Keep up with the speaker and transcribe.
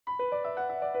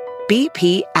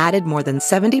BP added more than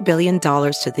 $70 billion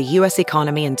to the U.S.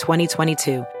 economy in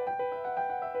 2022.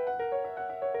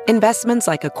 Investments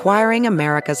like acquiring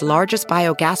America's largest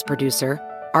biogas producer,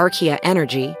 Archaea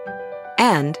Energy,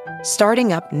 and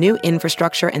starting up new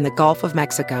infrastructure in the Gulf of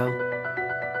Mexico.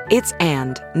 It's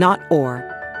and, not or.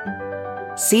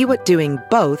 See what doing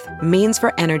both means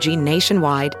for energy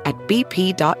nationwide at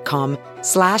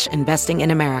bp.com/investing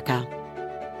in America.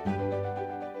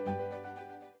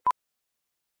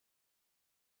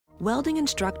 Welding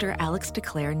instructor Alex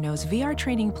DeClaire knows VR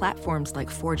training platforms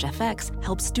like Forge FX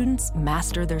help students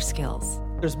master their skills.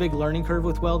 There's a big learning curve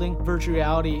with welding. Virtual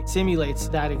reality simulates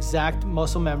that exact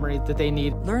muscle memory that they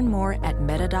need. Learn more at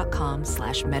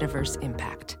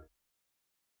meta.com/metaverseimpact.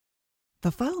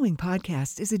 The following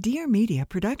podcast is a Dear Media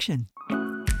production.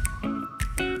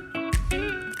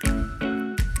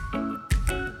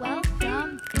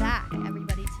 Welcome back,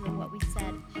 everybody, to the What We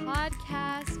Said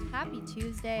podcast. Happy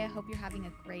Tuesday. I hope you're having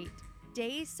a great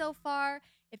day so far.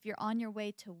 If you're on your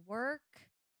way to work,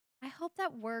 I hope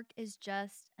that work is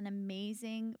just an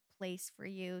amazing place for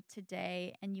you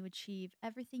today and you achieve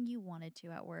everything you wanted to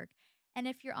at work. And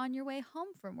if you're on your way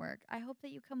home from work, I hope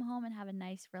that you come home and have a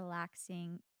nice,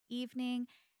 relaxing evening.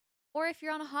 Or if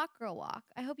you're on a hot girl walk,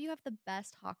 I hope you have the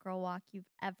best hot girl walk you've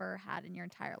ever had in your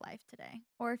entire life today.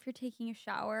 Or if you're taking a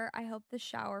shower, I hope the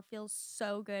shower feels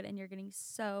so good and you're getting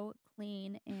so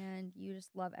clean and you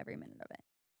just love every minute of it.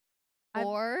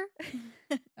 Or,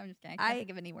 I'm just kidding, I can't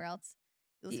think of anywhere else.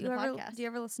 Do you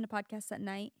ever listen to podcasts at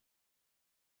night?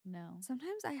 No.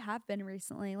 Sometimes I have been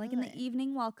recently, like in the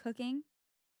evening while cooking.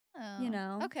 Oh, you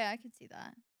know. Okay, I can see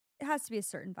that. It has to be a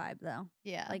certain vibe though.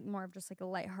 Yeah. Like more of just like a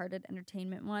lighthearted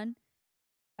entertainment one.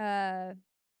 But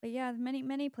yeah,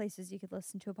 many places you could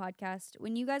listen to a podcast.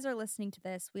 When you guys are listening to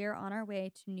this, we are on our way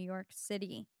to New York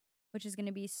City, which is going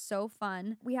to be so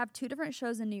fun. We have 2 different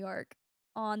shows in New York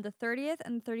on the 30th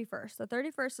and the 31st. The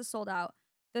 31st is sold out.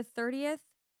 The 30th,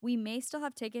 we may still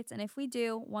have tickets. And if we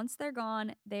do, once they're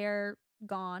gone, they're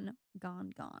gone.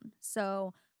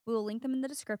 So we will link them in the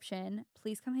description.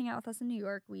 Please come hang out with us in New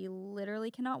York. We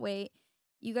literally cannot wait.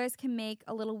 You guys can make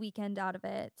a little weekend out of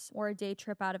it or a day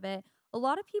trip out of it. A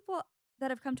lot of people that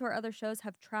have come to our other shows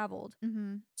have traveled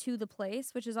to the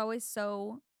place, which is always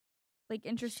so like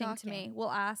interesting to me.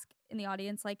 We'll ask in the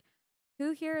audience, like,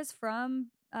 who here is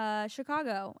from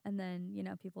Chicago? And then, you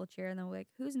know, people cheer and then we're like,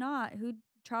 who's not? Who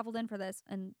traveled in for this?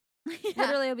 And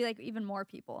literally it'll be like even more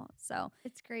people. So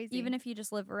it's crazy. Even if you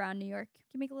just live around New York, you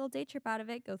can make a little day trip out of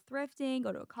it. Go thrifting,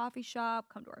 go to a coffee shop,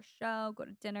 come to our show, go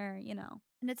to dinner, you know.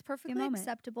 And it's perfectly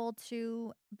acceptable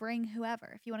to bring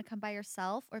whoever. If you want to come by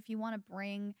yourself or if you want to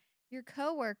bring your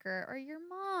coworker or your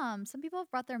mom. Some people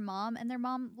have brought their mom and their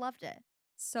mom loved it.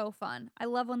 So fun. I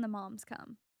love when the moms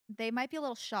come. They might be a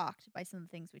little shocked by some of the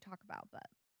things we talk about, but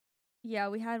yeah,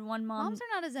 we had one mom. Moms are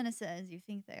not as innocent as you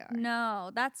think they are. No,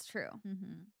 that's true.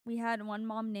 Mm-hmm. We had one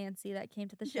mom, Nancy, that came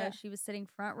to the show. Yeah. She was sitting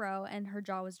front row and her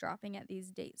jaw was dropping at these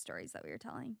date stories that we were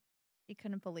telling. She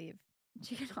couldn't believe.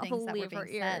 She could not believe her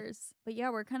ears. But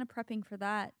yeah, we're kind of prepping for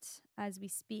that as we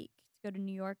speak to go to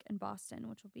New York and Boston,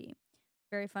 which will be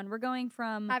very fun. We're going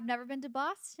from... I've never been to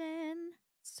Boston.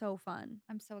 So fun.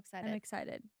 I'm so excited. I'm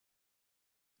excited.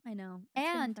 I know.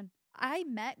 And I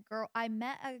met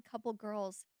a couple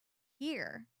girls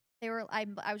here. They were I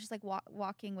was just like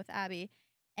walking with Abby,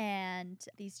 and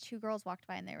these 2 girls walked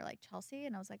by and they were like, Chelsea,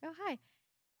 and I was like, oh hi,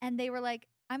 and they were like,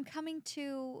 I'm coming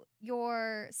to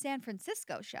your San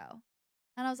Francisco show,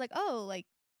 and I was like, oh, like,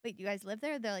 wait, you guys live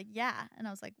there? They're like, yeah, and I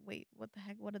was like, wait, what the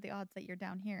heck? What are the odds that you're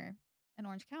down here in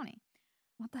Orange County?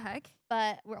 What the heck?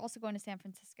 But we're also going to San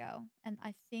Francisco, and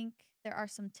I think there are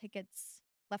some tickets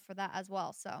left for that as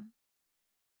well. So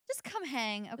just come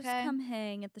hang, okay? Just come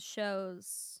hang at the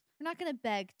shows. We're not going to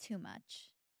beg too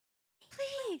much.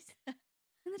 Please.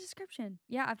 In the description.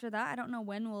 Yeah, after that, I don't know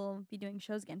when we'll be doing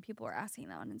shows again. People are asking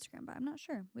that on Instagram, but I'm not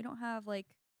sure. We don't have, like,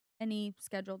 any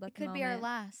scheduled at the moment. It could be our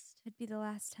last. It'd be the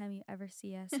last time you ever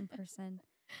see us in person.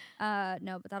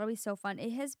 No, but that'll be so fun.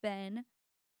 It has been,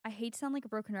 I hate to sound like a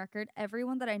broken record.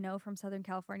 Everyone that I know from Southern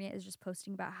California is just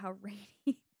posting about how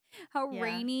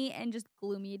rainy and just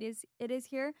gloomy it is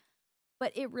here.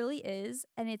 But it really is.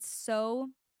 And it's so,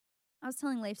 I was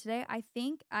telling Leif today, I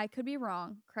think I could be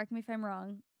wrong. Correct me if I'm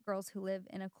wrong, girls who live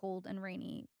in a cold and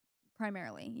rainy,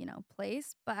 primarily, you know,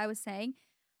 place. But I was saying,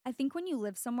 I think when you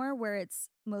live somewhere where it's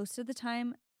most of the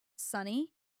time sunny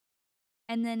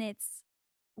and then it's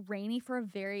rainy for a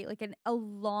very, like a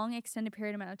long extended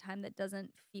period amount of time that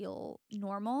doesn't feel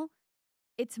normal,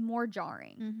 it's more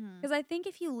jarring. Because I think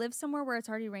if you live somewhere where it's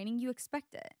already raining, you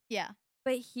expect it. Yeah.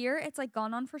 But here, it's like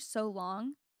gone on for so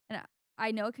long. And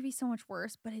I know it could be so much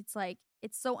worse, but it's like,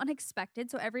 it's so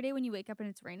unexpected. So every day when you wake up and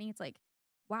it's raining, it's like,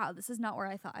 wow, this is not where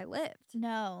I thought I lived.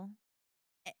 No.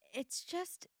 It's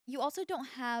just, you also don't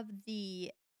have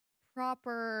the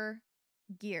proper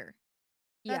gear.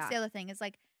 That's the other thing. Is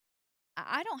like,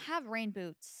 I don't have rain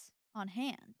boots on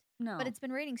hand. No. But it's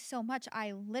been raining so much,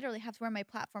 I literally have to wear my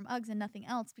platform Uggs and nothing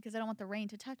else because I don't want the rain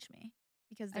to touch me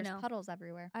because there's puddles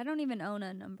everywhere. I don't even own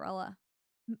an umbrella.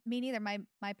 Me neither.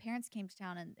 My parents came to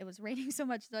town and it was raining so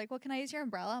much. They're like, well, can I use your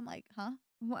umbrella? I'm like, huh?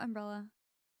 What umbrella?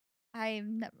 I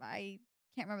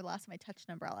can't remember the last time I touched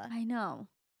an umbrella. I know.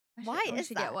 Why I is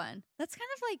should that? get one. That's kind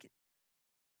of like,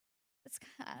 it's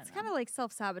kind of like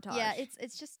self-sabotage. Yeah,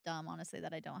 it's just dumb, honestly,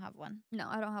 that I don't have one. No,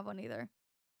 I don't have one either.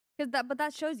 But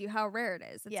that shows you how rare it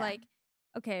is. It's like,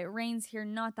 okay, it rains here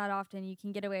not that often. You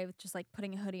can get away with just like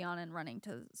putting a hoodie on and running to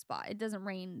the spot. It doesn't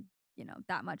rain,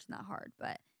 that much and that hard.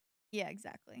 But yeah,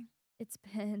 exactly. It's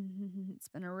been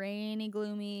a rainy,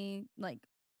 gloomy, like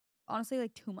honestly,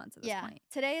 like 2 months at this point.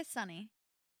 Today is sunny.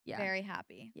 Yeah, very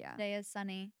happy. Yeah, today is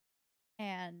sunny,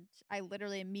 and I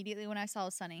literally immediately when I saw it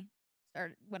was sunny,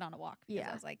 went on a walk. Because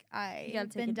I was like,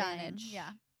 I've been dying. Yeah,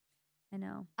 I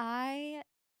know. I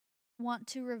want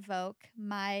to revoke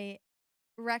my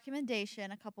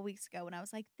recommendation a couple weeks ago when I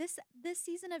was like, this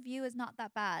season of You is not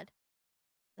that bad.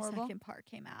 The second part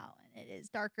came out and it is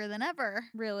darker than ever.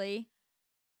 Really?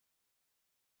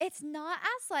 It's not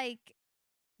as like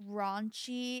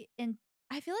raunchy, and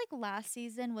I feel like last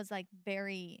season was like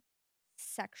very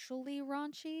sexually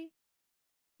raunchy.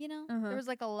 There was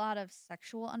like a lot of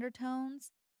sexual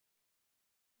undertones,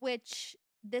 which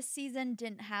this season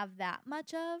didn't have that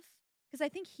much of. Because I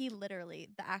think he literally,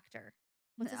 the actor,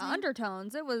 what's his name?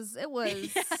 Undertones. It was. Yeah,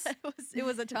 it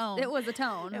was a tone. It was a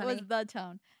tone. It was the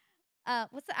tone.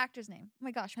 What's the actor's name? Oh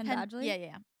my gosh, Penn Badgley?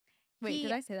 Yeah. Wait,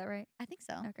 did I say that right? I think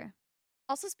so. Okay.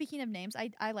 Also, speaking of names,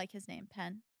 I like his name,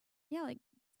 Penn. Yeah, like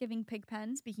giving pig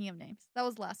pen. Speaking of names, that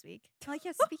was last week. Like,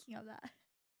 yeah, speaking of that.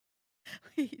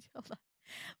 Wait, hold on.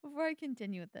 Before I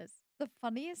continue with this, the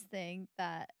funniest thing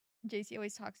that JC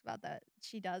always talks about that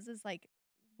she does is like,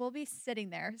 we'll be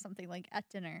sitting there, something like at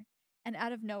dinner, and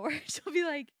out of nowhere, she'll be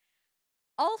like,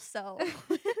 also.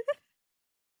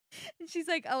 And she's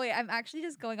like, oh, wait, I'm actually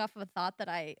just going off of a thought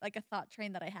a thought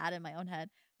train that I had in my own head,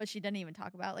 but she didn't even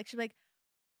talk about. Like, she's like,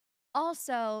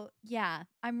 also, yeah,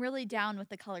 I'm really down with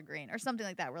the color green or something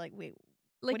like that. We're like, wait,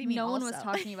 like what do you mean no one also? was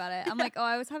talking about it. I'm like, oh,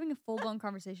 I was having a full-blown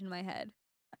conversation in my head.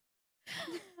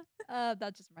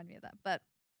 That just reminded me of that. But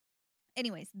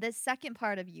anyways, the second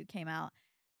part of You came out.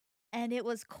 And it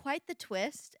was quite the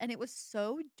twist, and it was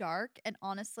so dark and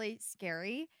honestly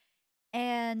scary.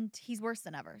 And he's worse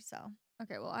than ever. So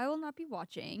okay, well, I will not be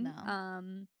watching.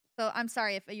 No. So I'm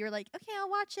sorry if you're like, okay, I'll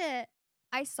watch it.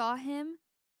 I saw him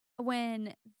when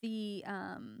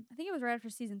I think it was right after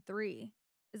season 3.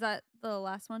 Is that the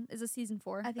last one? Is this season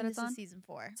 4? I think this is season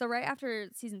 4. So right after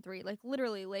season 3, like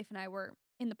literally, Leif and I were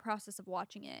in the process of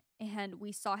watching it, and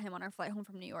we saw him on our flight home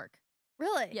from New York.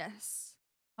 Really? Yes.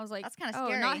 I was like, that's kind of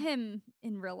scary. Not him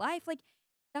in real life. Like,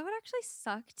 that would actually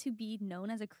suck to be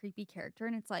known as a creepy character.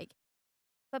 And it's like,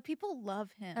 but people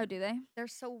love him. Oh, do they?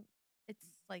 It's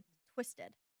like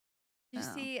twisted. Did you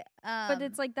see? But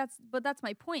it's like, that's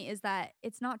my point is that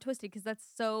it's not twisted because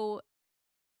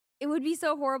it would be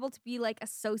so horrible to be like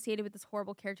associated with this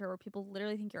horrible character where people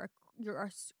literally think you're a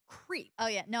creep. Oh,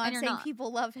 yeah. No, I'm saying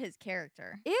people love his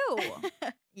character. Ew.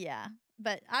 Yeah.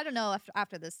 But I don't know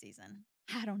after this season.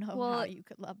 I don't know how you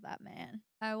could love that man.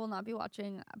 I will not be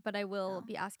watching, but I will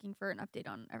be asking for an update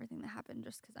on everything that happened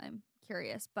just because I'm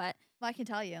curious. But I can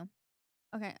tell you.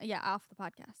 Okay. Yeah, off the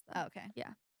podcast. Though. Oh, okay.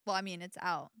 Yeah. Well, I mean, it's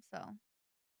out, so.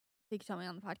 You can tell me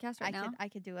on the podcast now? I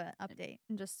could do an update.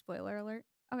 And just spoiler alert?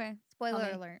 Okay. Spoiler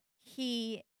alert.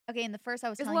 In the first I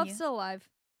was telling you. Is Love you. still alive?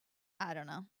 I don't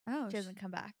know. Oh. She doesn't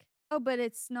come back. Oh, but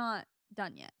it's not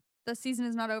done yet. The season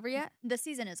is not over yet? The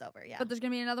season is over, yeah. But there's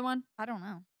going to be another one? I don't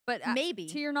know. But maybe.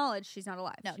 To your knowledge, she's not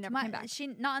alive. No, she never came back. She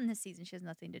not in this season. She has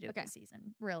nothing to do with this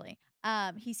season, really.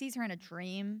 He sees her in a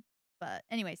dream. But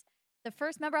anyways, the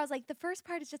first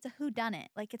part is just a whoddunit.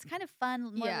 Like, it's kind of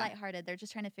fun, more lighthearted. They're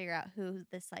just trying to figure out who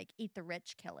this like eat the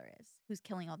rich killer is, who's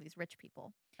killing all these rich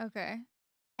people. Okay.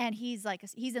 And he's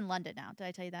in London now. Did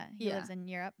I tell you that? He lives in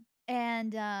Europe.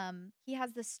 And he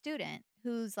has this student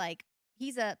who's like,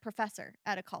 he's a professor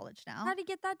at a college now. How'd he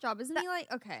get that job? Isn't he like,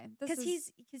 okay. Because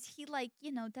he like,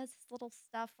 does this little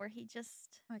stuff where he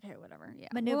just. Okay, whatever. Yeah.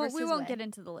 Maneuvers we his won't way. get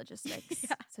into the logistics.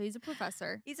 Yeah. So he's a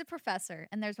professor. He's a professor.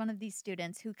 And there's one of these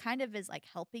students who kind of is like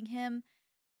helping him.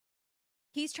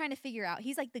 He's trying to figure out,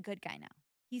 he's like the good guy now.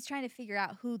 He's trying to figure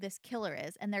out who this killer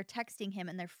is. And they're texting him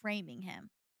and they're framing him.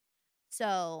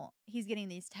 So he's getting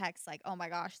these texts like, oh my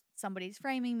gosh, somebody's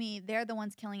framing me. They're the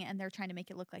ones killing it and they're trying to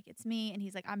make it look like it's me. And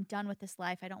he's like, I'm done with this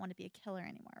life. I don't want to be a killer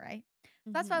anymore, right?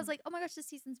 So that's why I was like, oh my gosh, this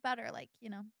season's better. Like, you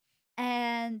know.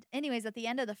 And anyways, at the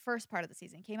end of the first part of the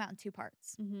season, came out in 2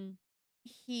 parts.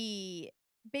 He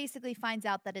basically finds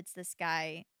out that it's this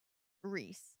guy,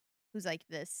 Reese, who's like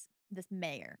this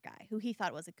mayor guy who he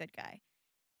thought was a good guy.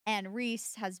 And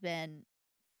Reese has been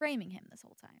framing him this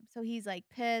whole time. So he's like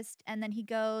pissed. And then he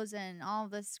goes and all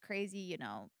this crazy, you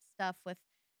know, stuff with.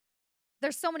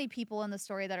 There's so many people in the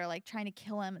story that are like trying to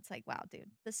kill him. It's like, wow, dude,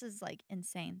 this is like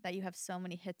insane that you have so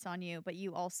many hits on you. But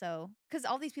you also, because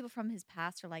all these people from his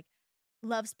past are like,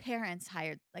 Love's parents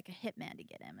hired like a hitman to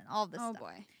get him and all this stuff. Oh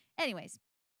boy. Anyways,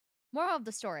 moral of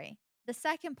the story. The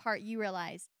second part, you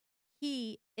realize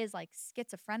he is like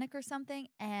schizophrenic or something.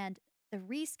 And the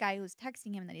Reese guy who's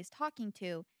texting him that he's talking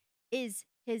to is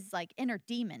his like inner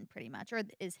demon pretty much, or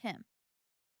is him.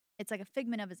 It's like a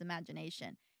figment of his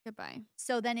imagination. Goodbye.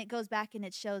 So then it goes back and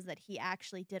it shows that he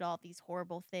actually did all these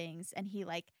horrible things. And he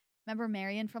like, remember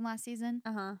Marion from last season?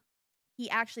 He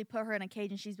actually put her in a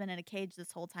cage and she's been in a cage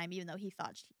this whole time, even though he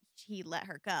thought he let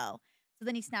her go. So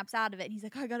then he snaps out of it and he's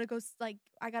like, oh, I gotta go, like,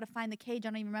 I gotta find the cage. I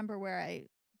don't even remember where I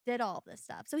did all this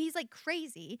stuff. So he's like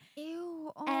crazy.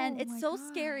 Ew. Oh, and it's so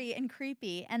scary and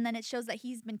creepy. And then it shows that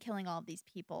he's been killing all of these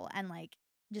people and like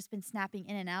just been snapping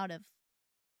in and out of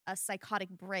a psychotic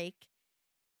break.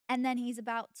 And then he's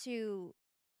about to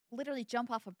literally jump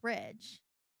off a bridge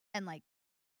and like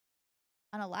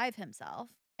unalive himself.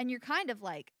 And you're kind of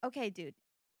like, okay, dude,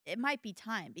 it might be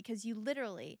time because you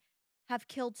literally have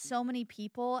killed so many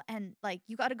people and like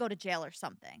you got to go to jail or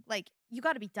something. Like you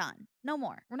got to be done. No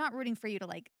more. We're not rooting for you to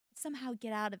like somehow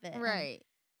get out of it. Right.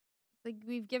 Like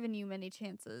we've given you many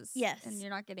chances. Yes. And you're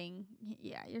not getting,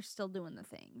 you're still doing the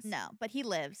things. No, but he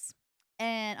lives.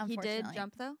 And unfortunately. He did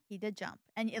jump though? He did jump.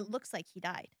 And it looks like he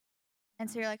died. And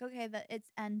so you're like, okay, that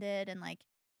it's ended. And like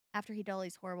after he did all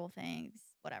these horrible things,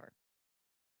 whatever.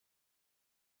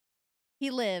 He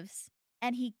lives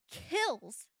and he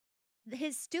kills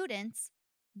his student's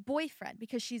boyfriend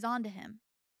because she's onto him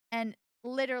and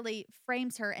literally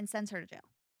frames her and sends her to jail.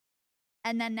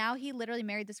 And then now he literally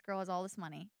married this girl, has all this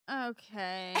money.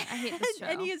 Okay. I hate this show.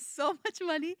 And he has so much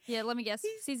money. Yeah, let me guess.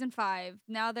 Season 5.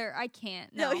 Now I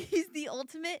can't. No, he's the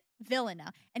ultimate villain now.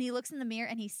 And he looks in the mirror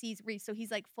and he sees Reese. So he's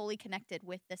like fully connected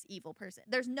with this evil person.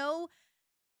 There's no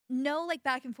like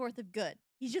back and forth of good.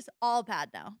 He's just all bad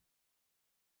now.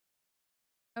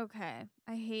 Okay.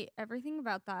 I hate everything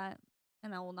about that.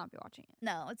 And I will not be watching it.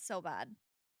 No, it's so bad.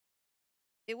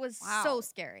 It was so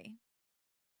scary.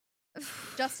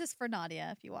 Justice for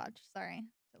Nadia, if you watch. Sorry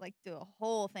to like do a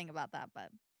whole thing about that, but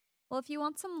well, if you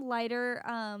want some lighter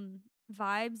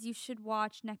vibes, you should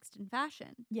watch Next in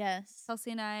Fashion. Yes,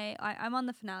 Chelsea and I'm on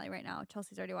the finale right now.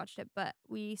 Chelsea's already watched it, but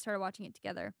we started watching it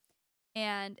together,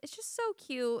 and it's just so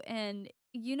cute. And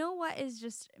you know what is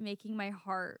just making my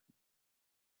heart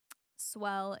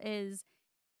swell is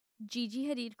Gigi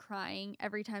Hadid crying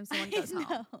every time someone goes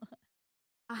home.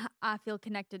 I feel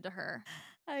connected to her.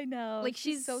 I know. Like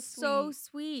she's so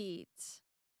sweet.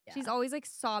 Yeah. She's always like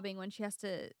sobbing when she has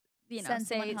to, send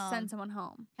someone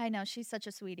home. I know. She's such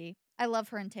a sweetie. I love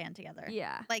her and Tan together.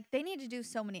 Yeah. Like they need to do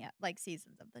so many like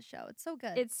seasons of the show. It's so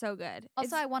good. It's so good.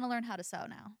 Also, I want to learn how to sew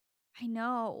now. I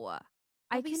know.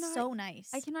 It'll be so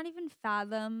nice. I cannot even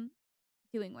fathom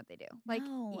doing what they do. Like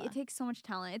it takes so much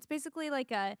talent. It's basically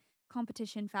like a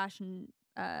competition fashion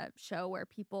show where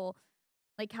people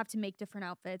like have to make different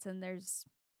outfits and there's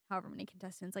however many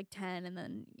contestants, like 10, and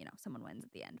then someone wins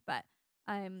at the end. But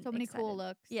I'm so many excited. cool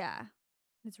looks. Yeah,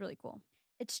 it's really cool.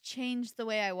 It's changed the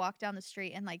way I walk down the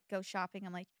street and like go shopping.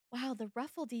 I'm like, wow, the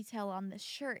ruffle detail on this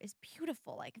shirt is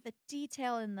beautiful. Like the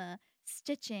detail in the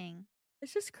stitching.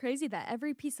 It's just crazy that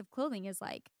every piece of clothing is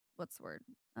like, what's the word?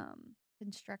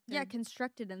 Constructed. Yeah,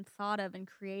 constructed and thought of and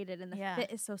created, and the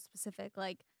fit is so specific.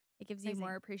 Like it gives you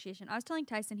more appreciation. I was telling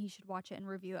Tyson he should watch it and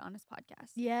review it on his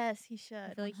podcast. Yes, he should.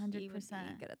 I feel like 100% he would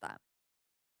be good at that.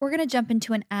 We're going to jump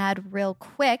into an ad real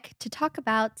quick to talk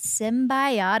about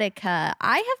Symbiotica.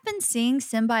 I have been seeing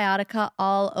Symbiotica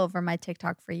all over my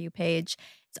TikTok For You page.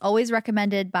 It's always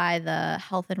recommended by the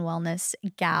health and wellness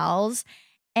gals.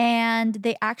 And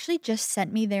they actually just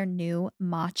sent me their new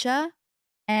matcha.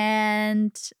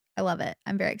 And I love it.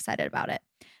 I'm very excited about it.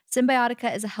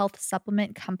 Symbiotica is a health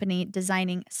supplement company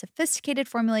designing sophisticated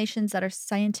formulations that are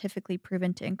scientifically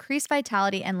proven to increase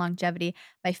vitality and longevity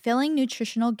by filling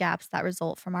nutritional gaps that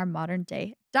result from our modern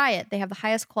day diet. They have the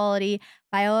highest quality,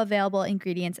 bioavailable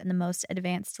ingredients and the most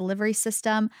advanced delivery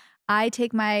system. I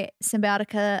take my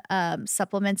Symbiotica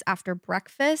supplements after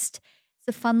breakfast.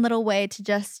 It's a fun little way to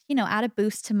just, add a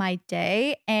boost to my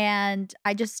day. And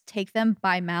I just take them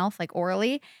by mouth, like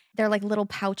orally. They're like little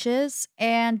pouches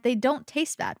and they don't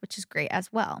taste bad, which is great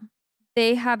as well.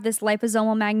 They have this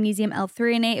liposomal magnesium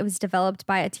L-threonate. It was developed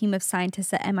by a team of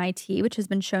scientists at MIT, which has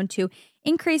been shown to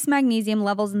increase magnesium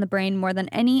levels in the brain more than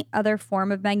any other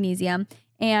form of magnesium.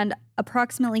 And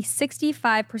approximately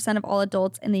 65% of all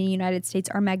adults in the United States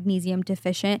are magnesium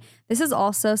deficient. This is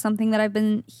also something that I've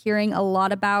been hearing a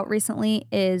lot about recently,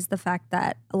 is the fact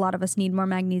that a lot of us need more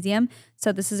magnesium.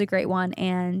 So this is a great one.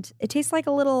 And it tastes like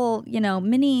a little,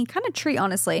 mini kind of treat,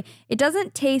 honestly. It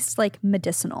doesn't taste like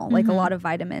medicinal, like a lot of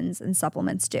vitamins and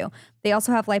supplements do. They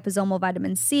also have liposomal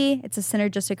vitamin C. It's a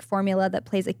synergistic formula that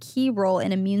plays a key role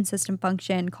in immune system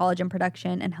function, collagen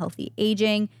production, and healthy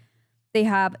aging. They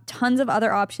have tons of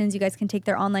other options. You guys can take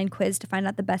their online quiz to find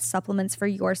out the best supplements for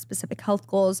your specific health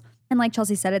goals. And like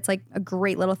Chelsea said, it's like a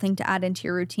great little thing to add into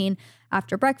your routine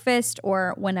after breakfast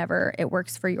or whenever it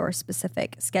works for your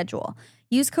specific schedule.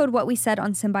 Use code WhatWeSaid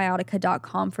on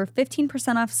Symbiotica.com for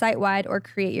 15% off site-wide, or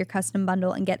create your custom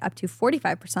bundle and get up to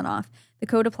 45% off. The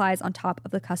code applies on top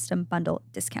of the custom bundle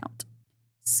discount.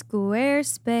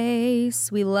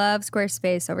 Squarespace. We love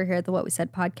Squarespace over here at the What We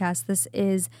Said podcast. This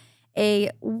is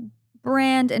a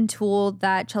brand and tool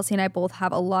that Chelsea and I both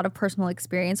have a lot of personal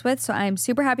experience with. So I'm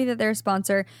super happy that they're a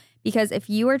sponsor, because if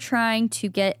you are trying to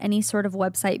get any sort of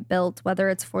website built, whether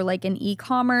it's for like an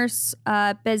e-commerce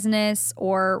business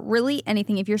or really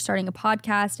anything, if you're starting a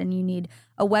podcast and you need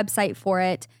a website for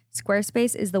it,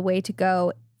 Squarespace is the way to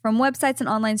go. From websites and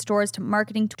online stores to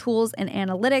marketing tools and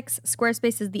analytics,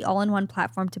 Squarespace is the all-in-one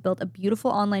platform to build a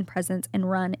beautiful online presence and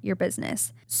run your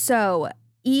business. So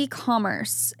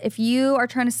e-commerce. If you are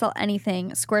trying to sell anything,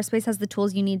 Squarespace has the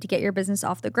tools you need to get your business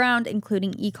off the ground,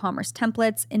 including e-commerce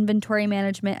templates, inventory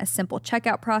management, a simple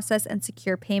checkout process, and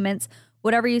secure payments.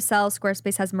 Whatever you sell,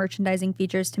 Squarespace has merchandising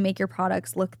features to make your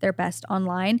products look their best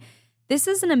online. This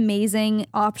is an amazing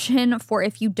option for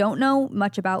if you don't know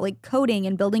much about like coding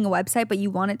and building a website, but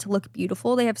you want it to look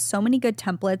beautiful. They have so many good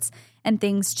templates and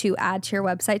things to add to your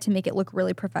website to make it look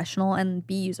really professional and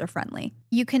be user-friendly.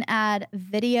 You can add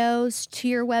videos to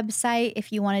your website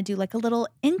if you want to do like a little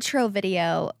intro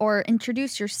video or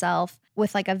introduce yourself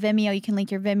with like a Vimeo. You can link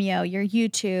your Vimeo, your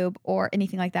YouTube, or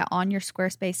anything like that on your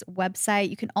Squarespace website.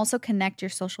 You can also connect your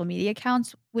social media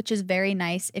accounts, which is very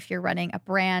nice if you're running a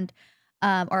brand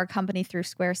or a company through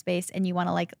Squarespace and you want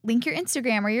to like link your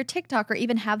Instagram or your TikTok or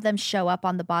even have them show up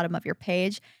on the bottom of your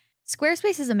page.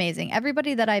 Squarespace is amazing.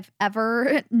 Everybody that I've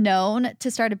ever known to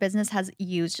start a business has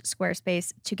used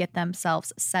Squarespace to get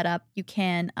themselves set up. You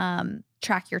can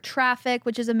track your traffic,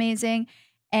 which is amazing,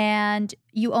 and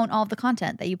you own all of the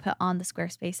content that you put on the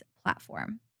Squarespace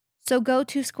platform. So go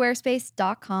to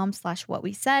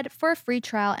squarespace.com/whatwesaid for a free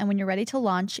trial. And when you're ready to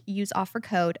launch, use offer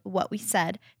code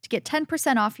WhatWeSaid to get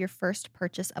 10% off your first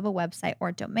purchase of a website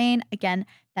or domain. Again,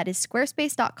 that is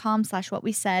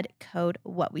squarespace.com/whatwesaid, code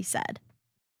WhatWeSaid.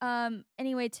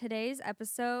 Anyway, today's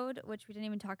episode, which we didn't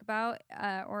even talk about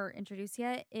or introduce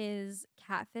yet, is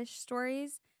catfish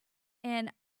stories.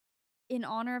 And in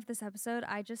honor of this episode,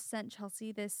 I just sent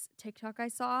Chelsea this TikTok I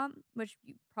saw, which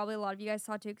probably a lot of you guys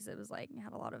saw too, because it was like,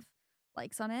 had a lot of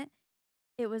likes on it.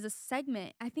 It was a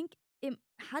segment. I think it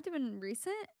had to have been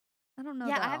recent. I don't know.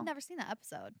 Yeah, though. I've never seen that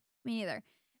episode. Me neither.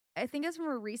 I think it's from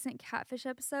a recent catfish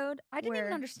episode. I didn't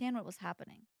even understand what was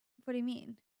happening. What do you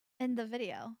mean? In the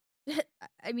video.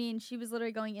 I mean, she was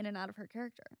literally going in and out of her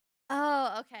character.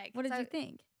 Oh, okay. What did you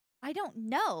think? I don't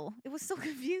know. It was so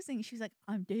confusing. She was like,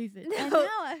 I'm David.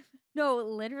 No,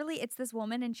 literally, it's this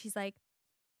woman, and she's like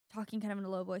talking kind of in a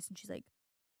low voice, and she's like,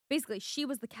 basically, she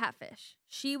was the catfish.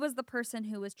 She was the person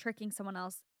who was tricking someone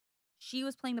else. She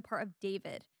was playing the part of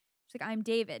David. She's like, I'm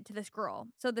David, to this girl.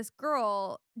 So this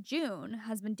girl, June,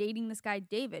 has been dating this guy,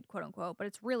 David, quote unquote, but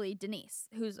it's really Denise,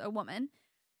 who's a woman.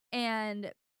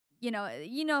 And you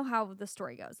know how the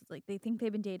story goes. It's like they think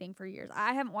they've been dating for years.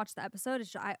 I haven't watched the episode.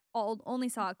 I only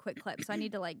saw a quick clip, so I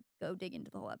need to like go dig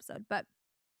into the whole episode. But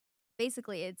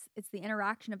basically, it's the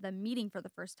interaction of them meeting for the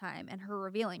first time and her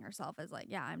revealing herself as like,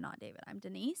 yeah, I'm not David, I'm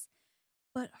Denise.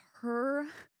 But her,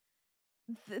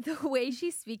 the way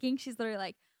she's speaking, she's literally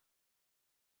like,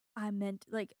 I meant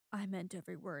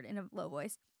every word in a low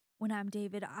voice. When I'm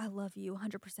David, I love you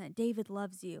 100%. David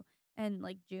loves you. And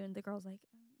like June, the girl's like,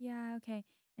 yeah, okay.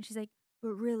 And she's like, but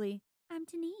really, I'm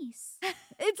Denise.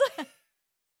 It's like,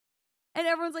 and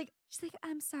everyone's like, she's like,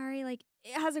 I'm sorry. Like,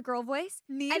 it has a girl voice.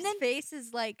 Neve's face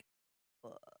is like,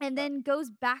 and then goes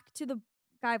back to the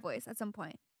guy voice at some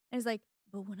point. And is like,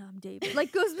 but when I'm David,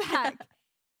 like goes back.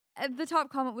 And the top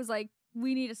comment was like,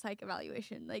 we need a psych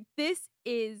evaluation. Like, this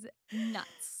is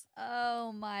nuts.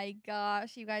 Oh my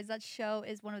gosh, you guys, that show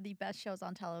is one of the best shows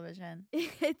on television.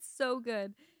 It's so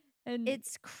good. And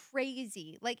It's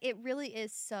crazy. Like, it really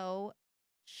is so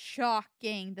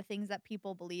shocking, the things that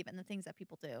people believe and the things that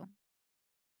people do.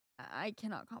 I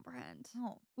cannot comprehend.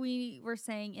 Oh, We were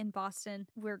saying in Boston,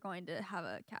 we're going to have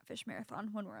a catfish marathon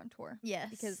when we're on tour. yes.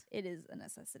 Because it is a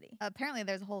necessity. Apparently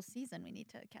there's a whole season we need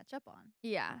to catch up on.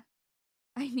 Yeah.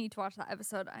 I need to watch that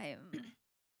episode. I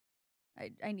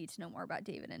need to know more about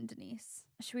David and Denise.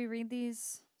 Should we read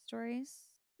these stories?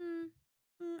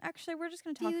 Actually, we're just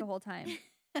going to talk the whole time.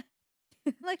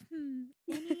 Like,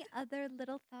 any other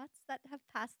little thoughts that have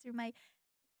passed through my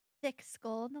thick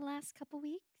skull in the last couple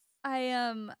weeks?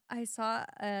 I saw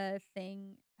a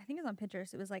thing, I think it was on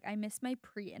Pinterest. It was like, I miss my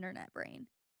pre-internet brain.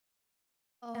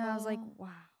 Oh. And I was like, wow.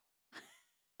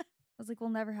 I was like, we'll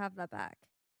never have that back.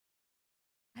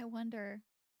 I wonder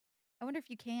if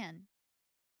you can.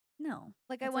 No.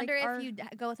 Like, I It's wonder like if our- you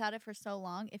go without it for so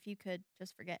long, if you could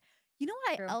just forget. You know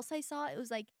what True. else I saw? It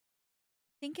was like,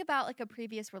 think about like a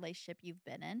previous relationship you've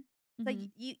been in. It's like,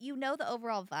 Mhm. you know the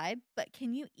overall vibe, but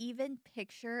can you even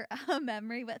picture a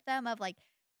memory with them of like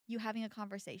you having a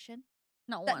conversation?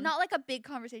 Not That, one. not like a big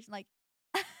conversation. Like,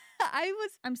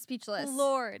 I'm speechless.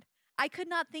 Lord, I could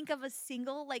not think of a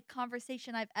single like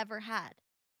conversation I've ever had.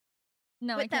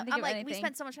 No, I With can't them. think I'm of like, anything. we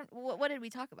spent so much time. What did we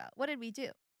talk about? What did we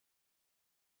do?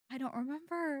 I don't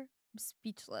remember. I'm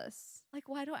speechless. Like,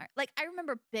 why don't I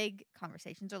remember big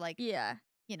conversations or like, Yeah.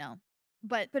 you know,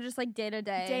 but But just like day to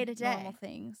day normal Day-to-day.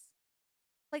 things.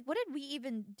 like, what did we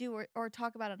even do or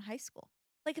talk about in high school?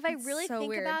 Like, if I It's really so think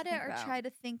weird to about it think or about. try to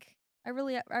think, I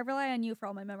rely on you for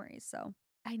all my memories, so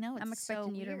I know it's I'm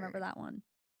expecting so you to remember weird. that one.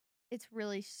 It's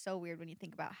really so weird when you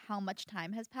think about how much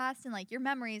time has passed and like your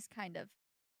memories kind of,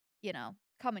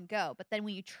 come and go. But then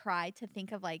when you try to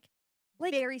think of like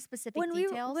very specific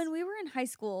details, When we were in high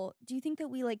school, do you think that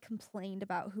we like complained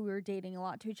about who we were dating a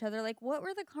lot to each other? Like, what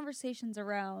were the conversations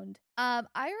around?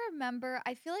 I remember,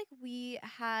 I feel like we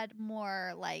had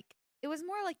more like, it was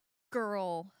more like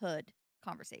girlhood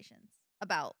conversations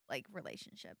about like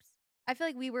relationships. I feel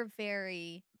like we were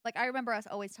very, like, I remember us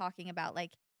always talking about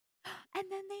like, and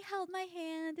then they held my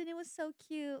hand and it was so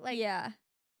cute. Like, Yeah,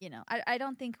 I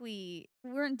don't think we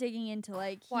weren't digging into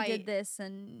like he Quite- did this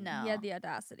and no. he had the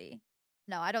audacity.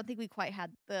 no, I don't think we quite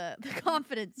had the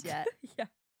confidence yet. Yeah.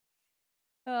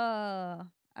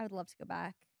 I would love to go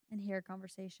back and hear a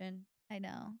conversation I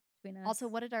know. between us. Also,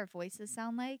 what did our voices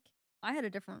sound like? I had a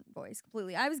different voice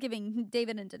completely. I was giving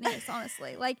David and Denise,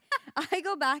 honestly. Like, I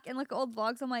go back and look at old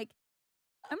vlogs. I'm like,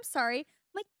 I'm sorry.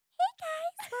 I'm like, hey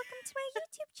guys, welcome to my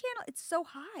YouTube channel. It's so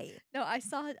high. No, I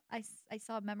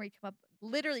saw a memory come up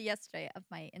literally yesterday of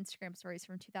my Instagram stories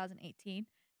from 2018,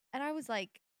 and I was like,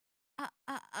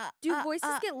 Do voices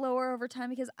get lower over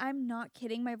time? Because I'm not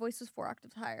kidding. My voice was 4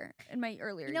 octaves higher in my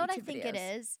earlier You know what I YouTube think it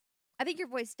videos. is? I think your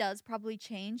voice does probably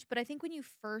change, but I think when you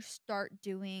first start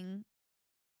doing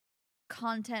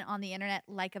content on the internet,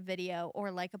 like a video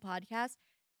or like a podcast,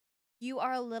 you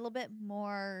are a little bit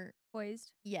more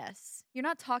Poised. yes. You're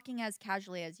not talking as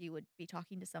casually as you would be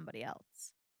talking to somebody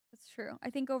else. That's true. I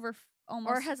think over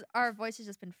almost. Or has our voices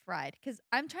just been fried? Because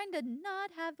I'm trying to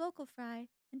not have vocal fry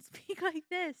and speak like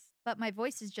this, but my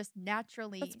voice is just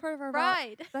naturally that's part of our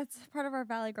fried. That's part of our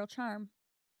Valley Girl charm.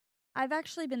 I've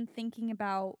actually been thinking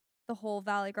about the whole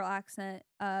Valley Girl accent,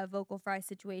 vocal fry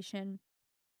situation,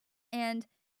 and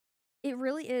it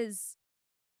really is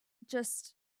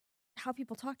just how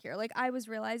people talk here. Like, I was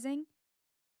realizing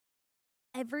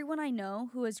everyone I know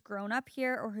who has grown up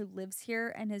here or who lives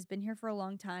here and has been here for a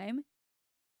long time,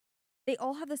 they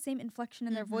all have the same inflection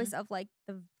in their voice of like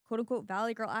the quote unquote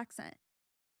Valley Girl accent.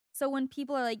 So when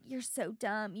people are like, "You're so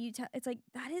dumb," it's like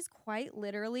that is quite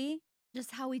literally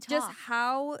Just how we talk. just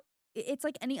how it's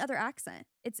like any other accent.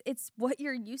 It's what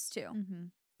you're used to. Mm-hmm.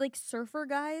 Like surfer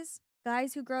guys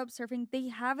who grow up surfing, they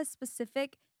have a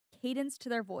specific cadence to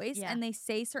their voice Yeah. and they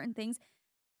say certain things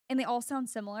and they all sound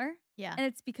similar. Yeah, And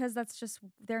it's because that's just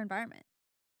their environment.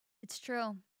 it's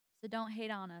true. So don't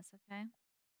hate on us, okay?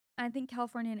 I think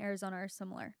California and Arizona are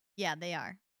similar. Yeah, they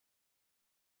are.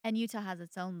 And Utah has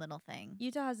its own little thing.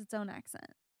 Utah has its own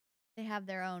accent. They have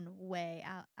their own way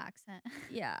out accent.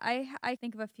 Yeah, I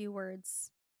think of a few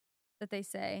words that they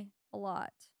say a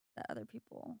lot that other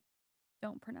people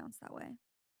don't pronounce that way.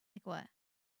 Like what?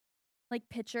 Like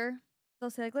picture. They'll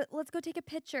say like, let's go take a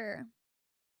picture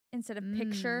instead of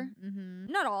picture.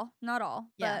 Mm-hmm. Not all.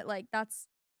 Yeah. But like that's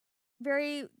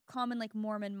very common like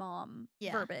Mormon mom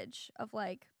Yeah. verbiage of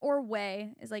like, or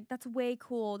way is like, that's way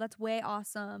cool. That's way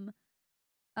awesome.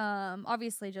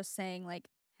 Obviously just saying like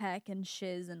heck and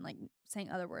shiz and like saying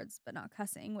other words but not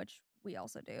cussing, which we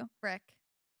also do. Frick.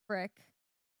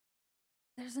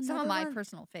 There's Some another of my one.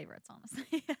 personal favorites,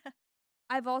 honestly.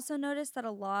 I've also noticed that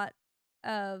a lot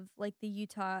of like the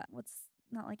Utah, what's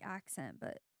not like accent,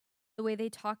 but the way they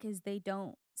talk is they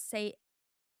don't say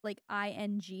like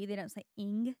ing. They don't say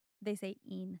ing. They say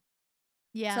in.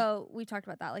 Yeah. So we talked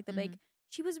about that. Like the like,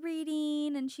 she was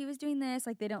reading and she was doing this.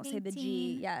 Like they don't say the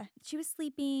G. 18. Yeah. She was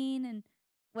sleeping and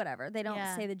whatever. They don't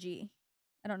Yeah. say the G.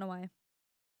 I don't know why.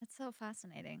 That's so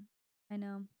fascinating. I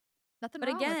know. Nothing But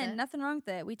wrong with again, it. nothing wrong with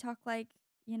it. We talk like,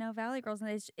 Valley girls, and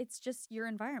it's just your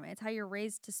environment. It's how you're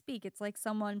raised to speak. It's like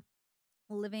someone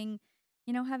living,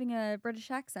 having a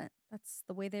British accent. That's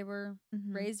the way they were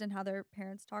raised and how their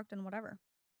parents talked and whatever.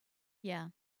 Yeah.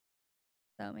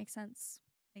 So it makes sense.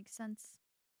 Makes sense.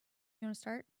 You want to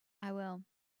start? I will.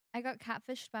 I got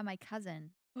catfished by my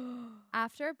cousin.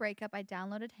 After a breakup, I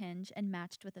downloaded Hinge and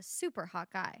matched with a super hot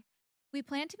guy. We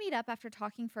planned to meet up after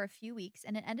talking for a few weeks,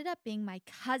 and it ended up being my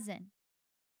cousin.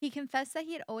 He confessed that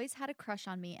he had always had a crush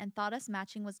on me and thought us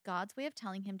matching was God's way of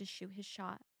telling him to shoot his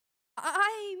shot.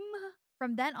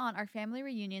 From then on, our family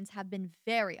reunions have been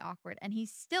very awkward, and he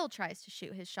still tries to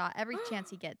shoot his shot every chance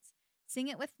he gets. Sing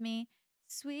it with me.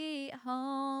 Sweet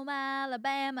home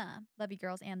Alabama. Love you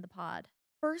girls and the pod.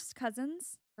 First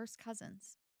cousins? First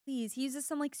cousins. Please. He uses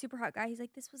some like super hot guy. He's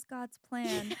like, this was God's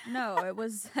plan. No, it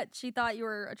was that she thought you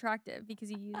were attractive because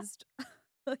you used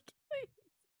like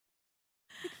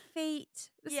fate.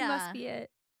 This must be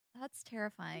it. That's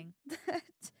terrifying. That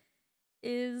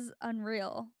is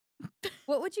unreal.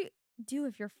 What would you do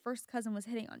if your first cousin was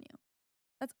hitting on you?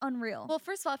 That's unreal. Well,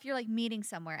 first of all, if you're like meeting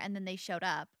somewhere and then they showed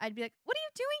up, I'd be like, what are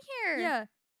you doing here? yeah.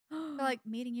 They're like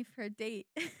meeting you for a date.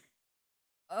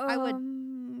 I would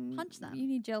punch them. You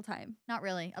need jail time. Not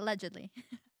really, allegedly.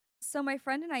 So my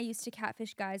friend and I used to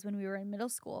catfish guys when we were in middle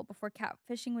school before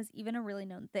catfishing was even a really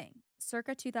known thing.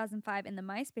 Circa 2005 in the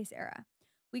MySpace era.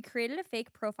 We created a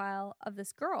fake profile of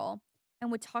this girl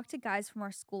and would talk to guys from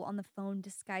our school on the phone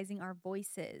disguising our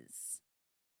voices.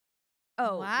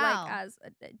 Oh, wow. like as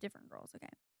different girls, okay.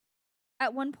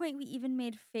 At one point, we even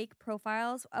made fake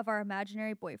profiles of our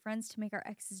imaginary boyfriends to make our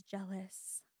exes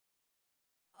jealous.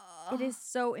 It is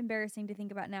so embarrassing to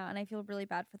think about now, and I feel really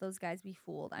bad for those guys we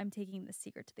fooled. I'm taking this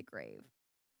secret to the grave.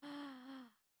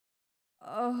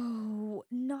 Oh,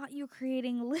 not you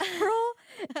creating literal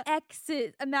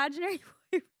exes, imaginary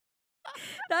boyfriends.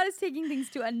 That is taking things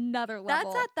to another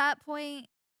level. That's at that point.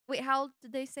 Wait, how old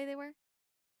did they say they were?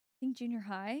 I think junior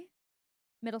high,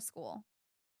 middle school.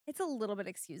 It's a little bit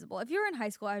excusable. If you were in high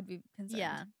school, I would be concerned.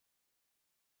 Yeah.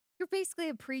 You're basically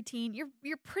a preteen.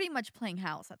 You're pretty much playing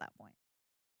house at that point.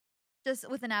 Just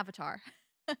with an avatar.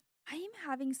 I am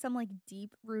having some like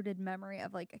deep rooted memory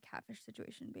of like a catfish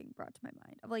situation being brought to my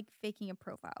mind of like faking a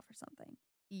profile for something.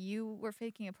 You were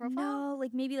faking a profile? No,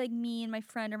 like maybe like me and my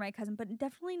friend or my cousin, but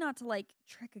definitely not to like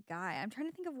trick a guy. I'm trying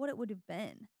to think of what it would have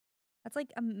been. That's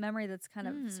like a memory that's kind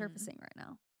of surfacing right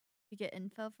now. You get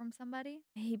info from somebody?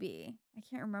 Maybe. I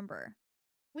can't remember.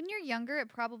 When you're younger, it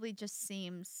probably just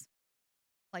seems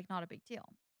like not a big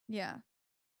deal. Yeah.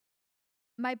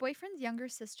 My boyfriend's younger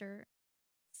sister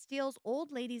steals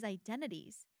old ladies'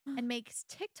 identities and makes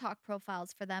TikTok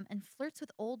profiles for them and flirts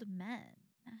with old men.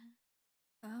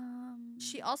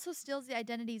 She also steals the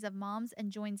identities of moms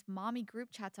and joins mommy group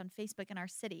chats on Facebook in our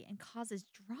city and causes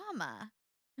drama.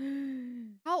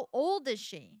 How old is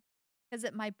she? Because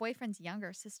it's my boyfriend's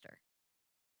younger sister.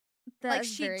 Like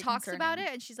she talks about it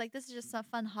and she's like, this is just a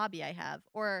fun hobby I have.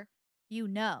 Or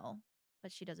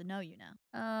but she doesn't know you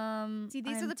know. See,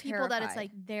 these are the people that it's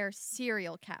like they're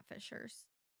serial catfishers.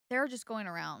 They're just going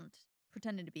around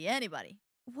pretending to be anybody.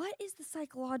 What is the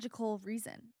psychological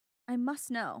reason? I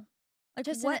must know. Like,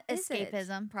 just what an is it?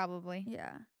 escapism, probably.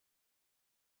 Yeah.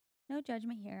 No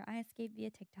judgment here. I escaped via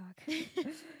TikTok.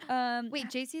 Wait,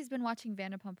 JC's been watching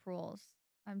Vanderpump Rules.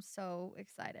 I'm so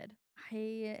excited.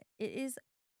 It is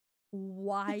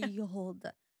wild.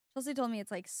 Chelsea told me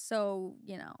it's like so,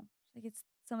 like it's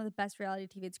some of the best reality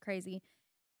TV. It's crazy.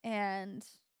 And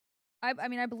I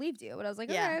mean, I believed you, but I was like,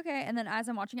 okay. And then as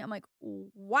I'm watching it, I'm like,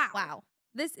 wow.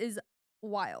 This is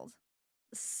wild.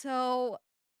 So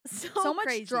much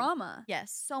crazy. Drama.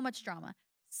 Yes, so much drama.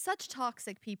 Such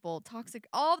toxic people.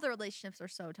 All of the relationships are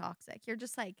so toxic. You're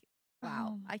just like,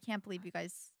 wow, I can't believe you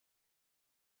guys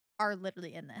are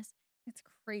literally in this. It's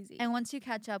crazy. And once you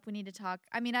catch up, we need to talk.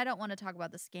 I mean, I don't want to talk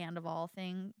about the Scandival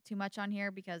thing too much on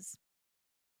here because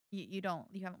you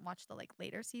haven't watched the like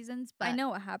later seasons. But I know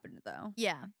what happened though.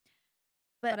 Yeah.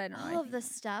 But I don't know all of the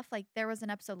stuff, like there was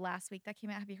an episode last week that came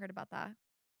out. Have you heard about that?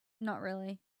 Not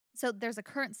really. So there's a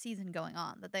current season going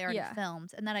on that they already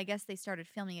filmed, and then I guess they started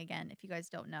filming again. If you guys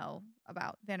don't know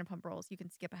about Vanderpump Rules, you can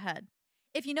skip ahead.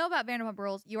 If you know about Vanderpump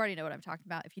Rules, you already know what I'm talking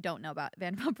about. If you don't know about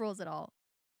Vanderpump Rules at all,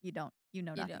 you know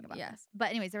nothing about this. But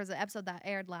anyways, there was an episode that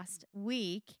aired last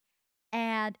week,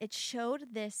 and it showed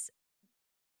this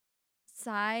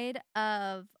side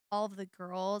of all of the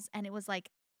girls, and it was like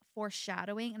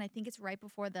foreshadowing, and I think it's right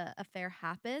before the affair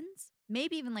happens,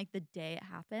 maybe even like the day it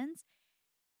happens.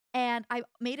 And I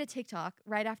made a TikTok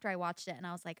right after I watched it, and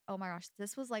I was like, oh my gosh,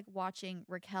 this was like watching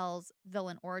Raquel's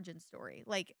villain origin story.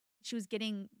 Like, she was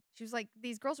like,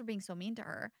 these girls were being so mean to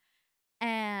her.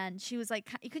 And she was like,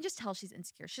 you can just tell she's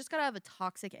insecure. She just got out of a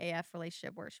toxic AF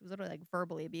relationship where she was literally like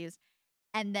verbally abused.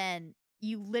 And then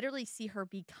you literally see her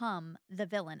become the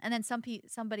villain. And then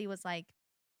somebody was like,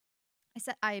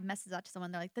 I messaged that to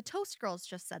someone. They're like, the Toast Girls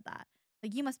just said that.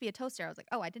 Like, you must be a toaster. I was like,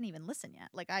 oh, I didn't even listen yet.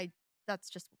 Like, that's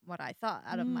just what I thought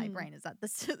out of my brain, is that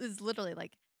this is literally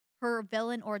like her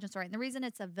villain origin story. And the reason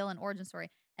it's a villain origin story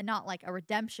and not like a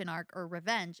redemption arc or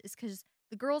revenge is because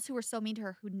the girls who were so mean to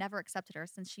her, who never accepted her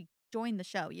since she joined the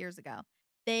show years ago,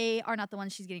 they are not the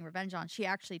ones she's getting revenge on. She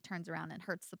actually turns around and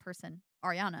hurts the person,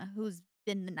 Ariana, who's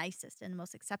been the nicest and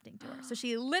most accepting to her. So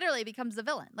she literally becomes the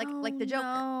villain, like the Joker.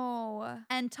 No.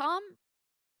 And Tom,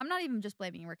 I'm not even just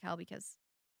blaming Raquel because,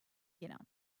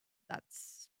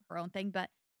 that's her own thing, but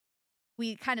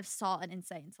we kind of saw an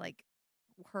insight into like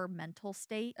her mental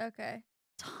state. Okay.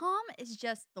 Tom is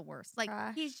just the worst. Like,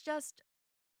 Gosh.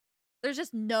 there's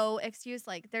just no excuse.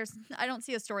 Like, I don't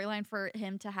see a storyline for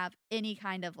him to have any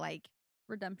kind of like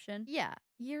redemption. Yeah.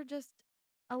 You're just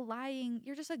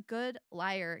you're just a good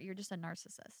liar. You're just a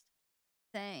narcissist.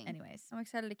 Dang. Anyways, I'm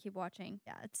excited to keep watching.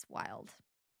 Yeah, it's wild.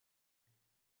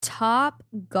 Top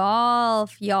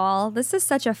Golf, y'all. This is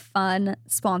such a fun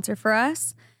sponsor for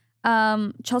us.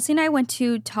 Chelsea and I went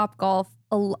to Top Golf.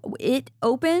 It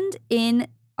opened in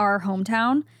our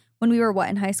hometown when we were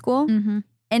in high school. Mm-hmm.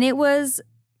 And it was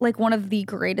like one of the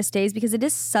greatest days because it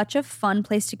is such a fun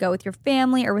place to go with your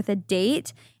family or with a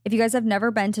date. If you guys have never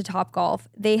been to Top Golf,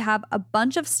 they have a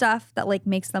bunch of stuff that like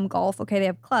makes them golf. Okay, they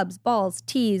have clubs, balls,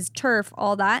 tees, turf,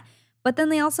 all that. But then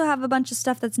they also have a bunch of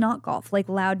stuff that's not golf, like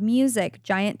loud music,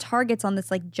 giant targets on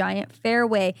this like giant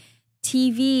fairway,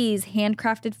 TVs,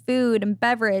 handcrafted food and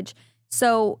beverage.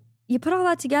 So you put all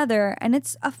that together and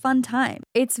it's a fun time.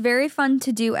 It's very fun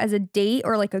to do as a date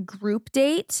or like a group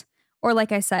date, or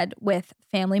like I said, with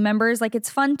family members. Like,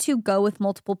 it's fun to go with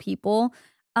multiple people.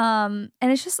 And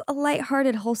it's just a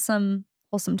lighthearted, wholesome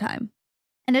time.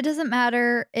 And it doesn't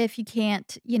matter if you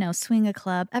can't, swing a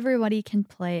club. Everybody can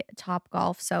play Top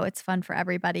Golf, so it's fun for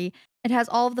everybody. It has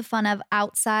all of the fun of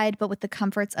outside, but with the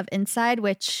comforts of inside,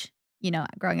 which,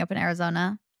 growing up in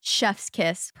Arizona, chef's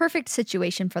kiss. Perfect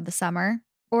situation for the summer.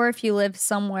 Or if you live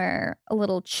somewhere a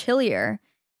little chillier,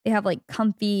 they have like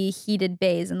comfy heated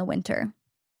bays in the winter.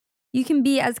 You can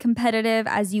be as competitive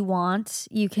as you want.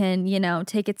 You can,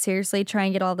 take it seriously, try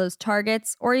and get all those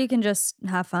targets, or you can just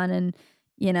have fun and,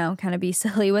 kind of be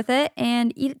silly with it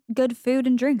and eat good food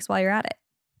and drinks while you're at it.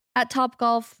 At Top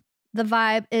Golf, the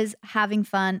vibe is having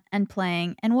fun and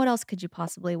playing. And what else could you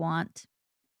possibly want?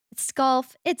 It's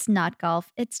golf. It's not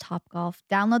golf. It's Top Golf.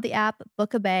 Download the app,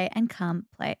 book a bay, and come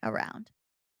play around.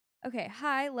 Okay,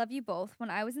 hi, love you both.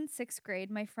 When I was in 6th grade,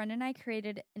 my friend and I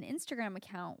created an Instagram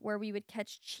account where we would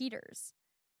catch cheaters.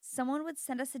 Someone would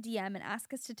send us a DM and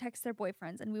ask us to text their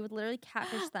boyfriends, and we would literally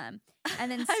catfish them.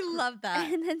 And then I love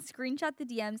that. And then screenshot the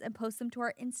DMs and post them to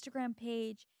our Instagram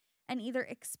page and either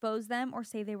expose them or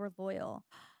say they were loyal.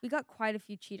 We got quite a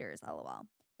few cheaters, lol.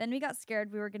 Then we got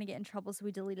scared we were going to get in trouble, so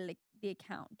we deleted the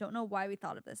account. Don't know why we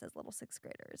thought of this as little 6th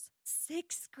graders.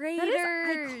 6th graders.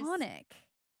 That is iconic.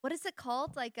 What is it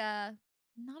called? Like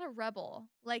not a rebel,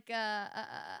 like a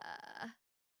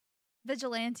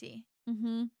vigilante.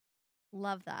 Mm-hmm.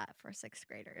 Love that for 6th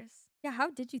graders. Yeah, how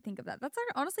did you think of that? That's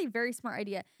honestly a very smart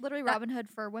idea. Literally Robin Hood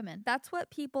for women. That's what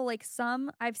people like.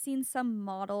 I've seen some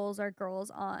models or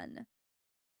girls on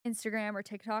Instagram or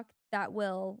TikTok that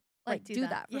will like do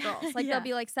that for girls. Like they'll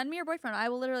be like, send me your boyfriend. I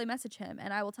will literally message him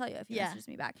and I will tell you if he messages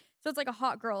me back. So it's like a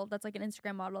hot girl that's like an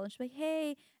Instagram model and she'll be like,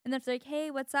 hey. And then if they're like,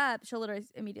 hey, what's up? She'll literally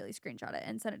immediately screenshot it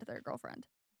and send it to their girlfriend.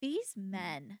 These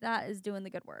men. That is doing the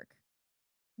good work.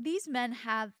 These men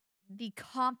have the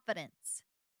confidence.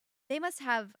 They must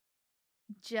have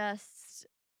just,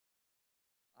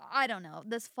 I don't know,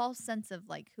 this false sense of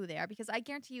like who they are, because I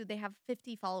guarantee you they have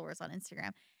 50 followers on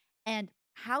Instagram. And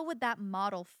how would that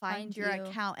model find your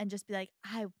account and just be like,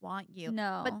 I want you?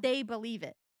 No. But they believe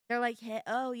it. They're like, hey,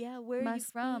 oh yeah, where are you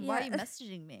from? Be, Why are you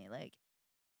messaging me? Like,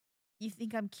 You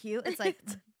think I'm cute? It's like,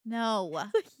 no.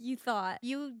 You thought.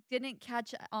 You didn't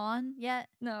catch on yet?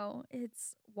 No,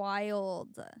 it's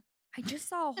wild. I just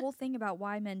saw a whole thing about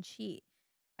why men cheat.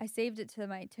 I saved it to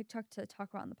my TikTok to talk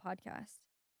about on the podcast.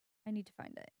 I need to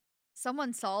find it.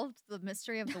 Someone solved the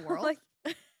mystery of the world? Like,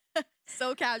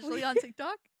 so casually on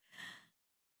TikTok?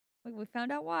 we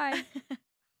found out why.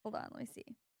 Hold on, let me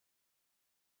see.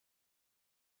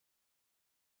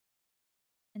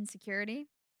 Insecurity?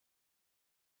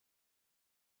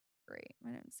 Great.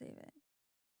 I didn't save it.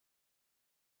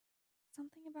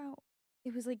 Something about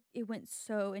it was like it went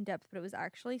so in depth, but it was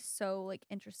actually so like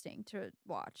interesting to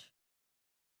watch.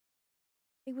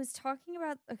 It was talking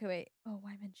about oh,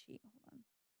 why men cheat. Hold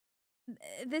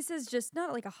on. This is just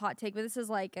not like a hot take, but this is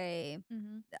like a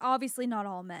obviously not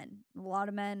all men. A lot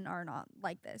of men are not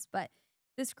like this, but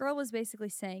this girl was basically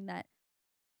saying that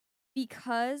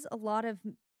because a lot of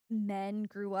men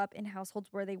grew up in households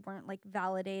where they weren't like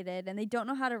validated and they don't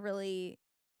know how to really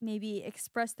maybe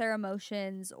express their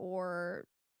emotions, or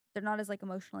they're not as like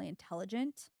emotionally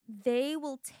intelligent, they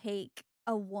will take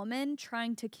a woman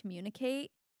trying to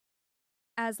communicate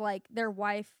as like their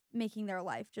wife making their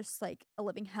life just like a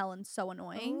living hell and so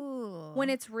annoying. Ooh. When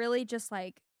it's really just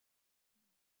like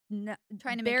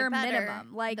trying to make bare it better,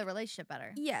 minimum, like the relationship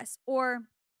better. Yes, or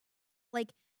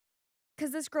like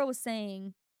because this girl was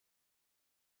saying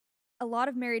a lot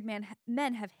of married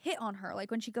men have hit on her.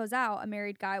 Like when she goes out, a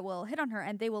married guy will hit on her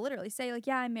and they will literally say like,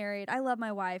 yeah, I'm married. I love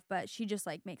my wife, but she just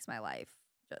like makes my life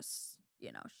just,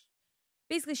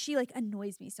 basically she like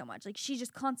annoys me so much. Like she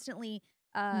just constantly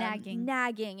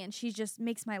nagging and she just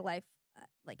makes my life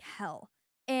like hell.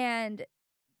 And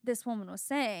this woman was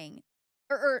saying,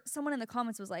 or someone in the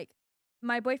comments was like,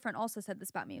 my boyfriend also said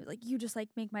this about me. He was like, you just like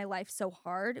make my life so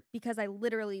hard, because I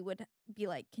literally would be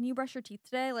like, can you brush your teeth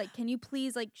today? Like, can you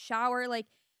please like shower? Like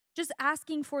just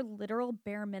asking for literal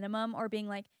bare minimum, or being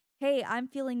like, hey, I'm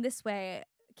feeling this way.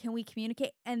 Can we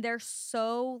communicate? And they're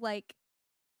so like,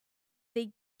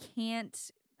 they can't,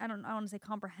 I don't want to say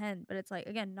comprehend, but it's like,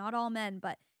 again, not all men,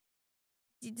 but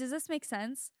does this make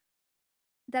sense?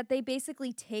 That they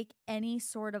basically take any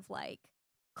sort of like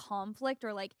conflict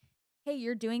or like, hey,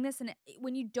 you're doing this, and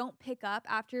when you don't pick up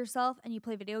after yourself and you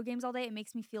play video games all day, it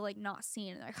makes me feel like not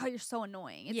seen. And like, oh, you're so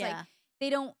annoying. It's like they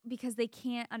don't, because they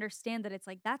can't understand that it's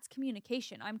like that's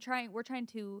communication. we're trying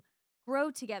to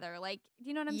grow together. Like, do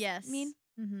you know what I mean?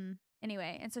 Mm-hmm.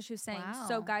 Anyway, and so she was saying,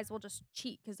 so guys will just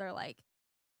cheat because they're like,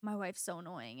 my wife's so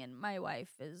annoying, and my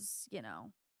wife is,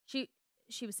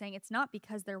 she was saying it's not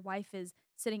because their wife is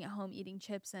sitting at home eating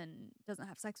chips and doesn't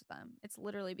have sex with them. It's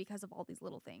literally because of all these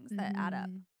little things that add up.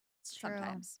 It's true.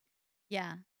 Sometimes.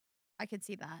 Yeah, I could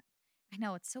see that. I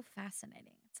know, it's so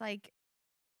fascinating. It's like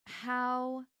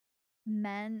how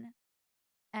men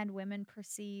and women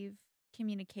perceive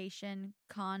communication,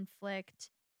 conflict,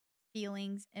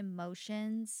 feelings,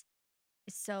 emotions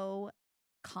is so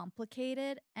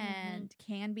complicated and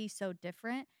can be so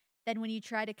different. Then when you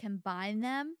try to combine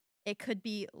them, it could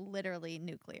be literally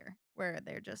nuclear, where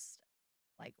they're just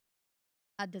like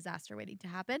a disaster waiting to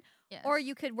happen. Yes. Or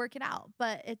you could work it out.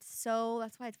 But that's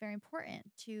why it's very important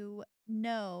to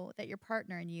know that your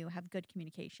partner and you have good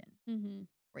communication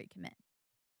before you commit.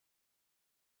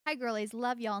 Hi, girlies.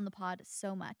 Love y'all in the pod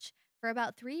so much. For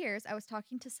about 3 years, I was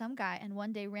talking to some guy, and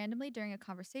one day, randomly during a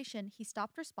conversation, he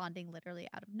stopped responding literally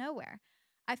out of nowhere.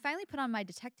 I finally put on my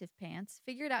detective pants,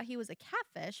 figured out he was a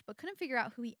catfish, but couldn't figure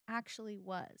out who he actually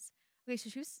was. Okay,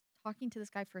 so she was talking to this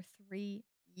guy for 3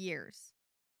 years,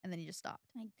 and then he just stopped.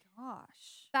 My gosh.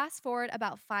 Fast forward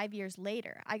about 5 years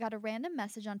later, I got a random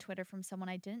message on Twitter from someone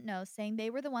I didn't know saying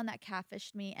they were the one that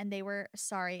catfished me and they were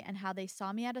sorry, and how they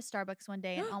saw me at a Starbucks one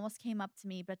day and almost came up to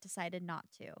me but decided not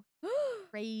to.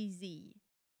 Crazy.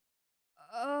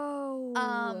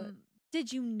 Oh.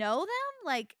 Did you know them?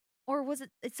 Like, or was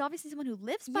it's obviously someone who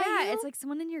lives by you? Yeah, it's like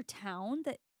someone in your town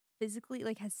that physically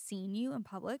like has seen you in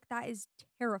public. That is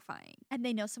terrifying. And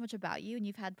they know so much about you, and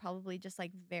you've had probably just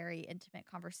like very intimate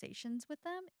conversations with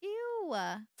them. Ew.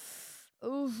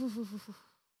 Ooh.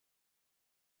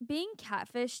 Being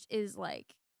catfished is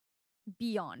like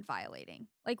beyond violating.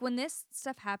 Like when this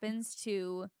stuff happens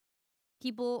to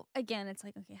people, again, it's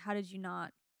like, okay, how did you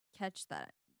not catch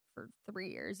that for 3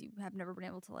 years? You have never been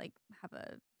able to like have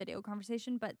a video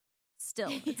conversation, but still,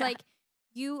 it's like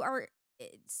you are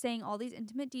saying all these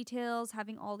intimate details,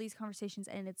 having all these conversations,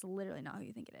 and it's literally not who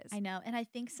you think it is. I know. And I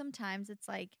think sometimes it's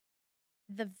like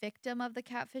the victim of the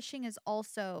catfishing is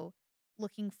also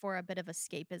looking for a bit of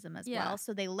escapism as well.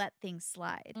 So they let things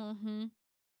slide. Mm-hmm.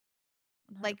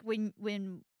 Like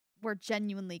when we're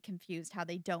genuinely confused how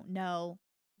they don't know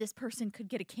this person could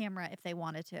get a camera if they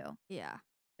wanted to. Yeah.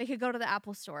 They could go to the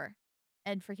Apple store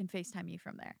and freaking FaceTime you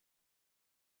from there.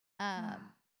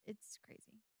 It's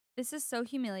crazy. This is so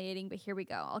humiliating, but here we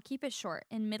go. I'll keep it short.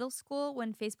 In middle school,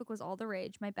 when Facebook was all the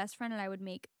rage, my best friend and I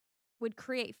would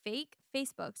create fake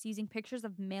Facebooks using pictures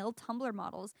of male Tumblr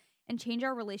models and change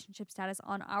our relationship status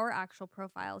on our actual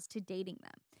profiles to dating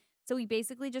them. So we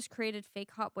basically just created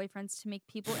fake hot boyfriends to make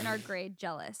people in our grade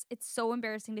jealous. It's so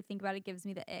embarrassing to think about. It gives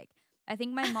me the ick. I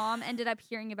think my mom ended up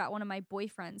hearing about one of my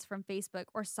boyfriends from Facebook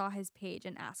or saw his page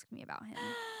and asked me about him.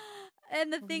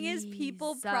 And the thing is,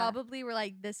 people Please. probably were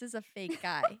like, this is a fake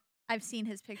guy. I've seen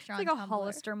his picture on Like Tumblr. a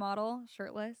Hollister model,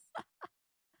 shirtless.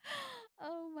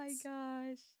 Oh my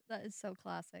gosh. That is so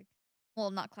classic.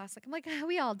 Well, not classic. I'm like,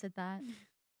 we all did that.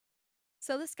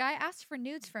 So this guy asked for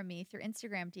nudes from me through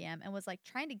Instagram DM and was like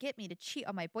trying to get me to cheat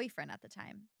on my boyfriend at the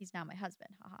time. He's now my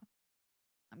husband. Haha.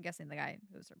 I'm guessing the guy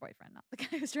who was her boyfriend, not the guy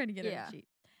who was trying to get her to cheat.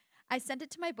 I sent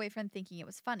it to my boyfriend thinking it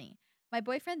was funny. My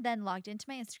boyfriend then logged into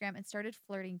my Instagram and started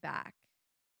flirting back.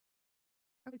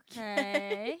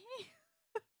 Okay.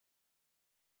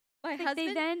 My Like husband.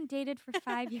 they then dated for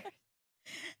 5 years.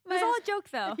 It my- was all a joke,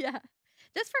 though. Yeah.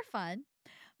 Just for fun.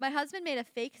 My husband made a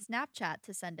fake Snapchat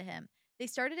to send to him. They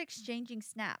started exchanging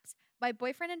snaps. My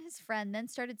boyfriend and his friend then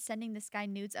started sending this guy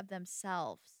nudes of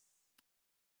themselves.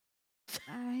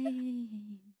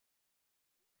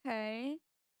 Okay.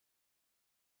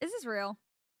 Is this real?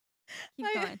 Keep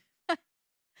My- going.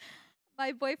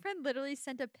 My boyfriend literally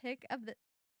sent a pic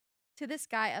to this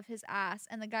guy of his ass,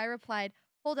 and the guy replied,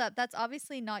 "Hold up, that's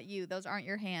obviously not you. Those aren't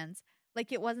your hands."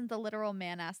 Like it wasn't the literal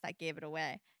man ass that gave it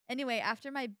away. Anyway,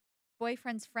 after my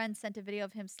boyfriend's friend sent a video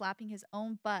of him slapping his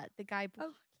own butt, the guy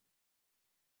Please.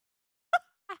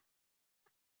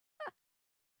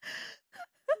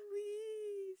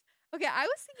 Okay, I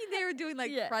was thinking they were doing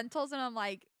like frontals, and I'm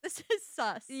like, this is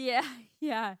sus.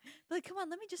 Yeah. Like, come on,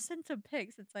 let me just send some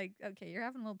pics. It's like, okay, you're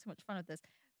having a little too much fun with this,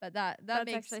 but that That's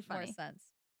makes actually more funny. sense.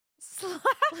 Slapping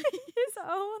his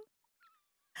own.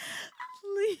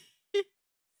 Please.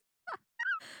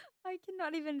 I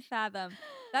cannot even fathom.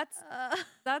 That's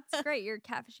great. You're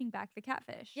catfishing back the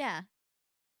catfish. Yeah.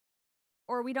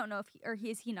 Or we don't know if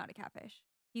is he not a catfish?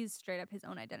 He's straight up his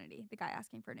own identity. The guy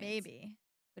asking for nudes. Maybe.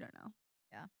 We don't know.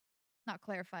 Yeah. Not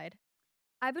clarified.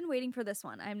 I've been waiting for this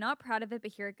one. I'm not proud of it,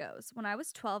 but here it goes. When I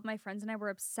was 12, my friends and I were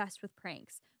obsessed with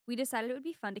pranks. We decided it would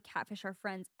be fun to catfish our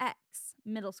friend's ex,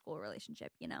 middle school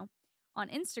relationship, on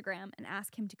Instagram and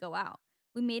ask him to go out.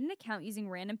 We made an account using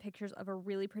random pictures of a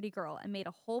really pretty girl and made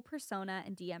a whole persona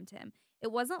and DM'd him.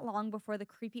 It wasn't long before the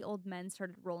creepy old men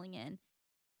started rolling in.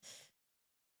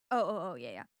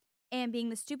 Yeah. And being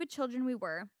the stupid children we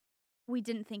were, we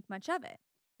didn't think much of it.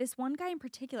 This one guy in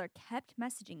particular kept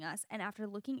messaging us, and after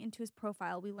looking into his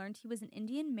profile, we learned he was an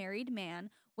Indian married man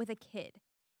with a kid.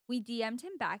 We DM'd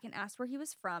him back and asked where he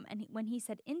was from, and when he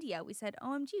said India, we said,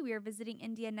 OMG, we are visiting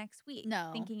India next week,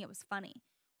 thinking it was funny.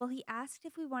 Well, he asked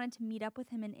if we wanted to meet up with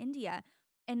him in India,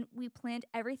 and we planned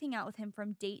everything out with him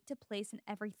from date to place and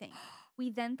everything.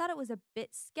 We then thought it was a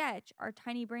bit sketch, our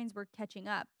tiny brains were catching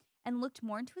up, and looked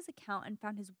more into his account and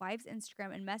found his wife's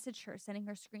Instagram and messaged her, sending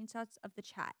her screenshots of the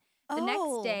chat. The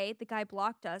next day, the guy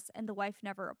blocked us and the wife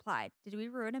never replied. Did we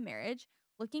ruin a marriage?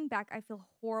 Looking back, I feel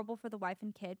horrible for the wife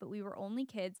and kid, but we were only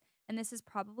kids, and this is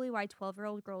probably why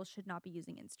 12-year-old girls should not be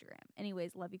using Instagram.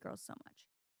 Anyways, love you girls so much.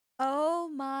 Oh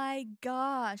my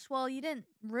gosh. Well, you didn't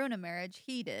ruin a marriage.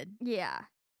 He did. Yeah.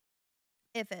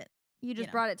 You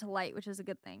just brought it to light, which is a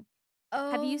good thing.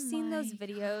 Oh, have you seen those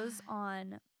videos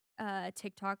on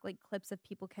TikTok, like clips of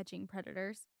people catching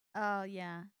predators? Oh,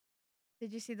 yeah.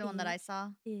 Did you see the one that I saw?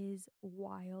 Is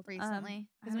wild. Recently?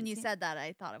 Because when you said that,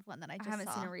 I thought of one that I just saw. I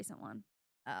haven't seen a recent one.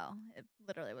 Oh, it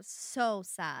literally was so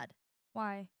sad.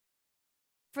 Why?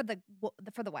 For the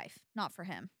wife, not for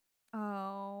him.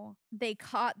 Oh. They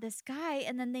caught this guy,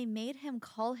 and then they made him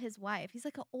call his wife. He's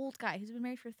like an old guy who's been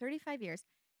married for 35 years.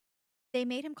 They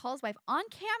made him call his wife on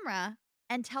camera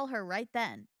and tell her right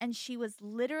then. And she was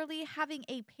literally having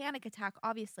a panic attack,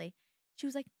 obviously. She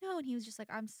was like, no. And he was just like,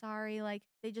 I'm sorry. Like,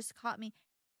 they just caught me.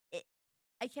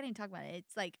 I can't even talk about it.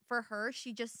 It's like, for her,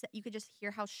 you could just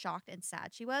hear how shocked and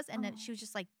sad she was. And then she was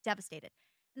just like devastated.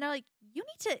 And they're like, you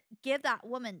need to give that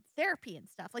woman therapy and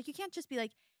stuff. Like, you can't just be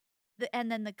like,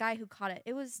 and then the guy who caught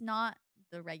it was not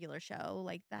the regular show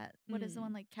like that. What is the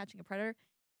one like Catching a Predator?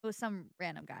 It was some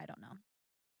random guy. I don't know.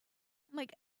 I'm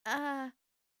like,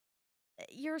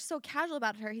 you're so casual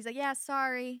about her. He's like, yeah,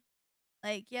 sorry.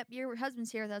 Like, yep, your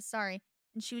husband's here with us. Sorry.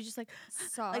 And she was just like,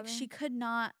 sobbing. like she could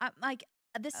not. I'm like,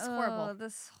 this is horrible.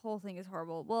 This whole thing is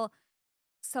horrible. Well,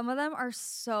 some of them are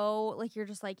so like, you're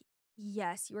just like,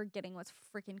 yes, you are getting what's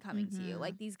freaking coming to you.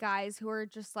 Like these guys who are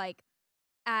just like,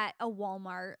 at a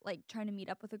Walmart, like trying to meet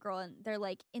up with a girl, and they're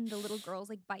like in the little girls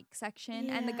like bike section,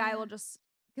 and the guy will just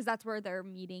because that's where they're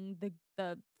meeting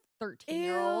the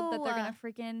 13-year-old that they're gonna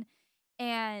freaking,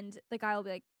 and the guy will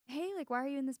be like, hey, like why are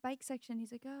you in this bike section?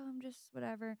 He's like, oh, I'm just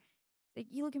whatever. Like,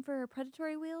 you looking for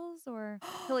predatory wheels? Or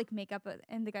he'll like make up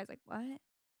and the guy's like, what?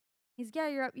 He's like,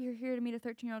 yeah, you're here to meet a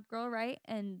 13-year-old girl, right?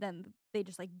 And then they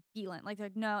just like beeline, like they're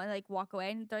like, no, and like walk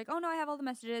away, and they're like, oh no, I have all the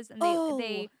messages, and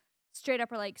they straight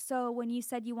up are like, so when you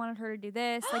said you wanted her to do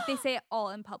this, like they say it all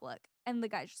in public, and the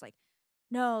guy's just like,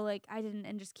 no, like I didn't,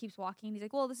 and just keeps walking. And he's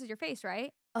like, well, this is your face,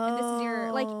 right? And this is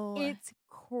your like, it's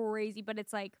crazy, but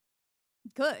it's like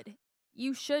good.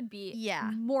 You should be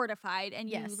mortified, and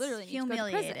you literally need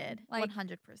humiliated, to go to prison. Like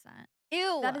 100%.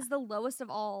 Ew, that is the lowest of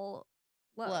all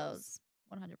lows.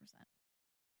 100%.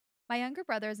 My younger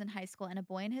brother is in high school, and a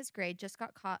boy in his grade just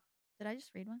got caught. Did I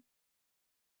just read one?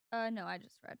 No, I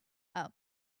just read. Oh,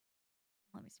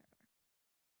 let me start over.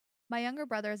 My younger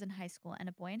brother is in high school, and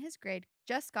a boy in his grade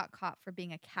just got caught for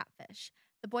being a catfish.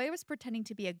 The boy was pretending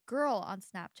to be a girl on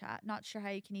Snapchat, not sure how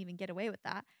you can even get away with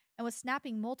that, and was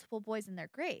snapping multiple boys in their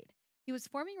grade. He was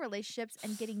forming relationships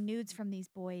and getting nudes from these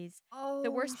boys. The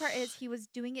worst part is he was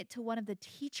doing it to one of the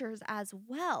teachers as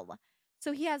well.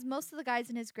 So he has most of the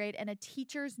guys in his grade and a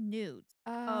teacher's nudes.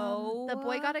 The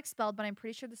boy got expelled, but I'm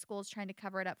pretty sure the school is trying to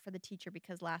cover it up for the teacher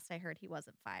because last I heard he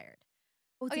wasn't fired.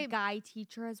 Oh, it's a guy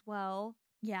teacher as well.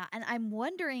 Yeah, and I'm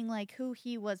wondering like who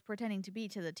he was pretending to be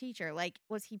to the teacher. Like,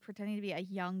 was he pretending to be a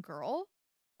young girl,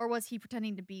 or was he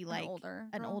pretending to be like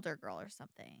an older girl or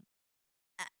something?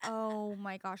 Oh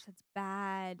my gosh, that's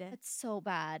bad. That's so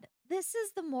bad. This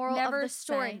is the moral Never of the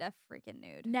story. send a freaking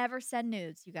nude. Never send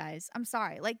nudes, you guys. I'm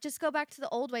sorry. Like, just go back to the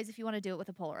old ways if you want to do it with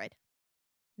a Polaroid.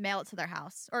 Mail it to their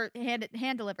house or hand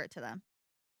deliver it to them,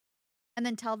 and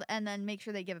then make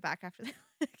sure they give it back after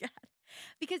that.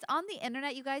 Because on the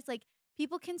internet, you guys, like,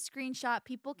 people can screenshot,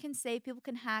 people can save, people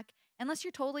can hack. Unless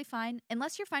you're totally fine,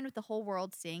 unless you're fine with the whole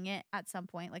world seeing it at some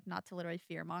point, like not to literally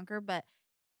fearmonger, but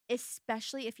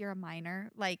especially if you're a minor,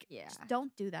 like, just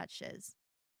don't do that shiz. It's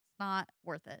not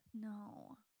worth it.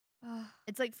 No.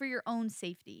 It's like for your own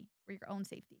safety. For your own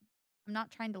safety. I'm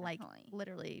not trying to like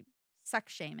literally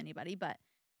sex shame anybody, but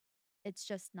it's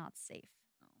just not safe.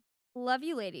 Love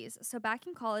you, ladies. So back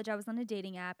in college, I was on a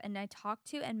dating app, and I talked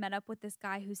to and met up with this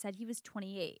guy who said he was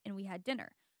 28, and we had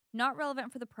dinner. Not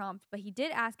relevant for the prompt, but he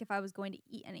did ask if I was going to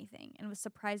eat anything, and was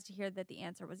surprised to hear that the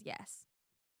answer was yes.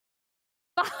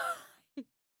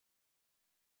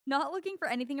 Not looking for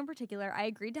anything in particular, I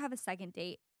agreed to have a second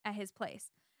date at his place.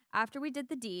 After we did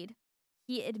the deed,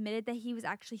 he admitted that he was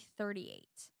actually 38,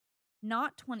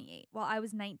 not 28, while I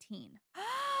was 19.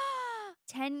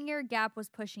 10-year gap was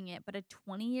pushing it, but a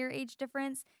 20-year age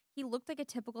difference. He looked like a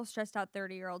typical stressed out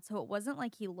 30-year-old, so it wasn't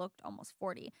like he looked almost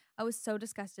 40. I was so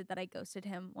disgusted that I ghosted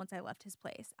him once I left his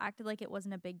place. Acted like it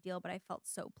wasn't a big deal, but I felt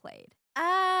so played.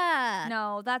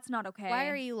 No, that's not okay. Why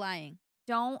are you lying?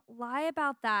 Don't lie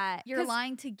about that. You're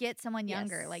lying to get someone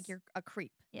younger. Like, you're a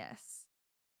creep. Yes.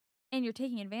 And you're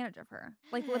taking advantage of her.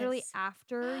 Like, literally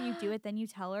after you do it, then you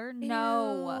tell her.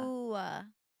 No.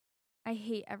 I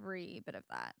hate every bit of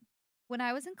that. When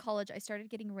I was in college, I started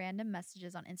getting random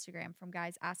messages on Instagram from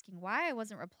guys asking why I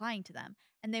wasn't replying to them,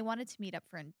 and they wanted to meet up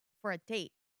for a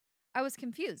date. I was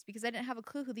confused because I didn't have a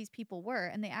clue who these people were,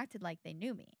 and they acted like they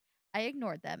knew me. I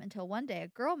ignored them until one day a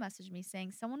girl messaged me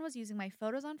saying someone was using my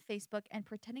photos on Facebook and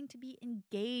pretending to be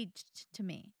engaged to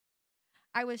me.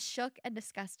 I was shook and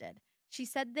disgusted. She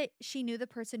said that she knew the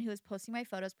person who was posting my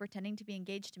photos pretending to be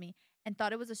engaged to me and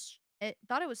thought it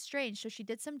was strange, so she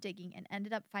did some digging and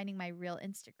ended up finding my real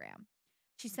Instagram.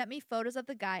 She sent me photos of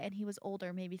the guy, and he was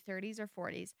older, maybe 30s or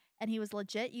 40s, and he was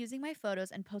legit using my photos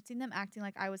and posting them acting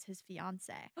like I was his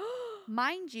fiance.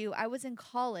 Mind you, I was in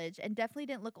college and definitely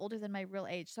didn't look older than my real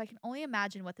age, so I can only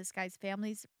imagine what this guy's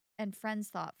families and friends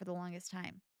thought for the longest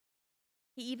time.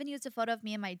 He even used a photo of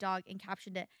me and my dog and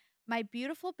captioned it, "My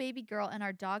beautiful baby girl and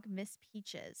our dog, Miss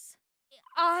Peaches."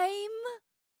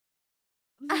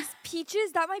 Miss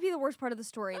Peaches? That might be the worst part of the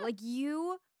story. Like,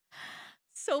 you...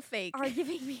 So fake. Are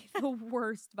giving me the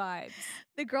worst vibes.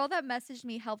 The girl that messaged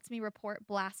me helped me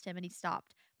blast him, and he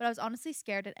stopped. But I was honestly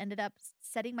scared and ended up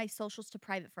setting my socials to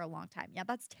private for a long time. Yeah,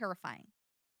 that's terrifying.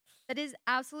 That is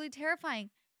absolutely terrifying.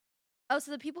 Oh,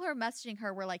 so the people who are messaging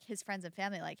her were like his friends and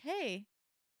family, like, hey,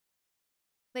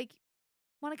 like,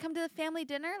 want to come to the family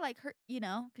dinner? Like, her, you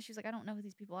know, because she was like, I don't know who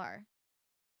these people are.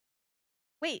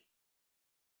 Wait.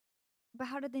 But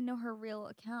how did they know her real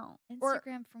account?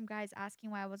 Instagram from guys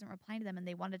asking why I wasn't replying to them, and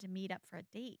they wanted to meet up for a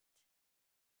date.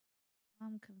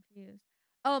 I'm confused.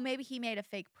 Oh, maybe he made a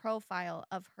fake profile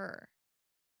of her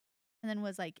and then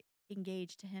was like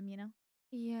engaged to him, you know?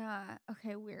 Yeah.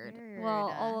 Okay, weird.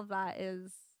 Well, all of that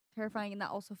is terrifying, and that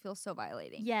also feels so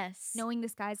violating. Yes. Knowing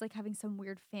this guy's like having some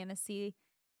weird fantasy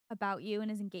about you and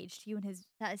is engaged to you in his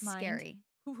That is mind. scary.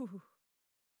 Ooh.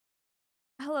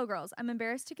 Hello, girls. I'm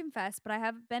embarrassed to confess, but I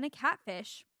have been a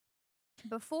catfish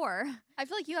before. I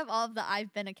feel like you have all of the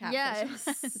I've been a catfish.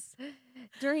 Yes.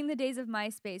 During the days of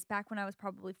MySpace, back when I was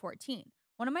probably 14.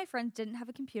 One of my friends didn't have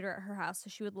a computer at her house, so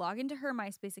she would log into her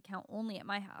MySpace account only at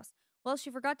my house. Well,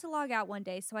 she forgot to log out one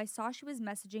day, so I saw she was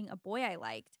messaging a boy I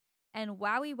liked, and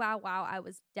wowie wow wow, I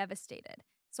was devastated.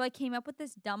 So I came up with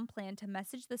this dumb plan to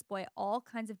message this boy all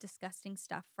kinds of disgusting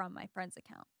stuff from my friend's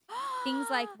account. Things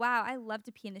like, wow, I love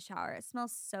to pee in the shower. It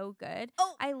smells so good.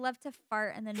 Oh. I love to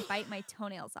fart and then bite my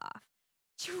toenails off.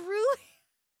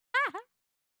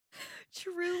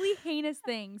 Truly heinous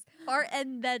things. Fart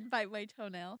and then bite my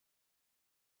toenail.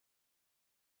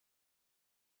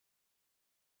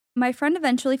 My friend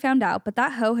eventually found out, but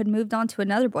that hoe had moved on to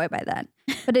another boy by then.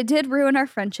 But it did ruin our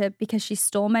friendship because she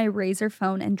stole my Razor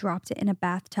phone and dropped it in a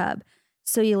bathtub.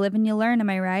 So you live and you learn, am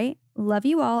I right? Love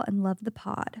you all and love the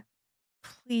pod.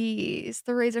 Please.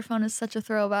 The Razor phone is such a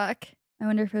throwback. I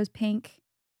wonder if it was pink.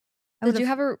 Did you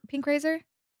have a pink Razor?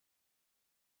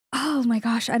 Oh my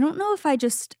gosh. I don't know if I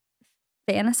just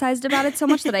fantasized about it so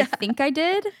much that I think I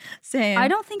did. Same. I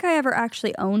don't think I ever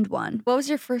actually owned one. What was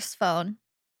your first phone?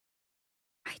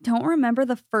 I don't remember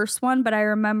the first one, but I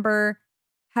remember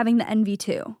having the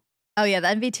NV2. Oh yeah, the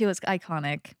NV2 was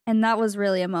iconic. And that was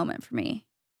really a moment for me.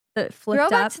 That flipped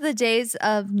Throwback up. to the days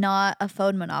of not a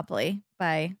phone monopoly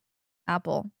by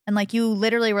Apple. And like you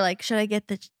literally were like, should I get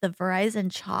the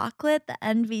Verizon chocolate, the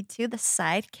NV2, the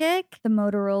Sidekick? The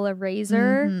Motorola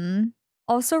Razor. Mm-hmm.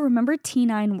 Also, remember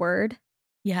T9 Word?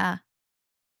 Yeah.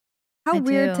 How I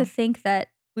weird do. to think that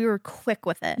We were quick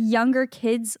with it. younger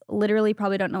kids literally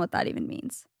probably don't know what that even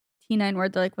means. T9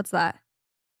 Word, they're like, what's that?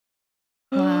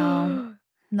 Wow.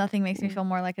 Nothing makes me feel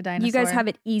more like a dinosaur. You guys have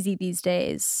it easy these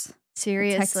days.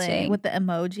 Seriously. texting. With the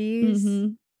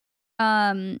emojis.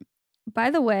 Mm-hmm. By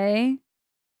the way,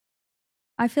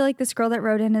 I feel like this girl that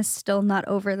wrote in is still not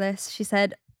over this. She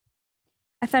said,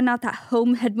 I found out that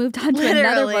home had moved on to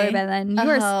another boy by then.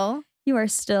 You are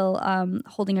still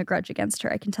holding a grudge against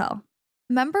her, I can tell.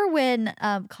 Remember when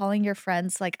calling your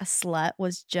friends like a slut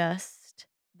was just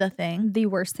the thing? The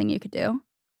worst thing you could do.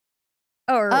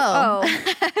 Oh.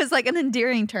 It was like an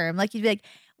endearing term. Like you'd be like,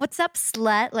 what's up,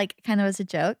 slut? Like kind of as a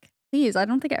joke. Please, I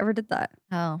don't think I ever did that.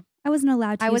 Oh. I wasn't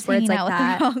allowed to I use was words hanging like out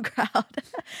that. with the wrong crowd.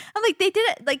 I'm like, they did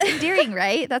it like endearing,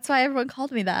 right? That's why everyone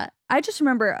called me that. I just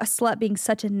remember a slut being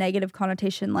such a negative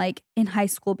connotation, like in high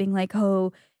school being like,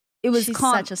 oh, it was She's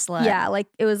such a slut. Yeah, like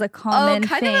it was a common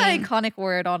kind thing. of an iconic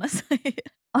word, honestly.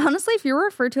 Honestly, if you were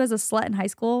referred to as a slut in high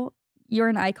school, you're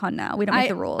an icon now. We don't make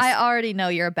the rules. I already know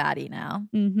you're a baddie now.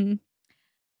 Mm-hmm.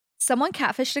 Someone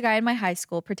catfished a guy in my high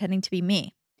school pretending to be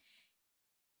me.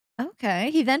 Okay.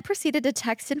 He then proceeded to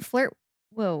text and flirt.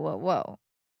 Whoa.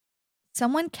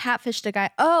 Someone catfished a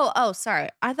guy. Oh, sorry.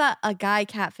 I thought a guy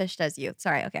catfished as you.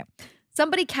 Sorry. Okay.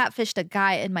 Somebody catfished a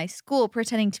guy in my school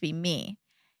pretending to be me.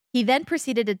 He then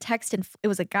proceeded to text and it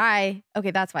was a guy.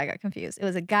 Okay, that's why I got confused. It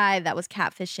was a guy that was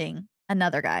catfishing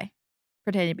another guy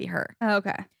pretending to be her.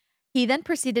 Okay. He then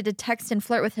proceeded to text and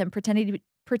flirt with him pretending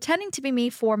to be me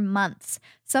for months.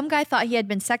 Some guy thought he had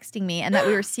been sexting me and that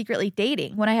we were secretly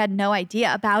dating when I had no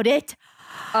idea about it.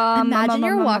 Imagine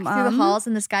you're walking through the halls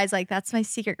and this guy's like, that's my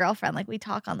secret girlfriend. Like we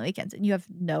talk on the weekends and you have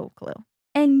no clue.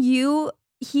 And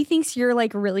he thinks you're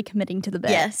like really committing to the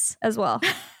bit. Yes. As well.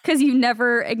 Because you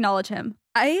never acknowledge him.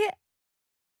 I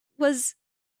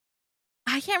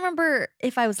can't remember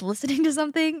if I was listening to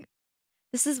something.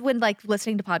 This is when like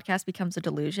listening to podcasts becomes a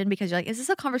delusion because you're like, is this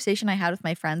a conversation I had with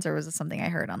my friends or was this something I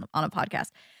heard on a podcast?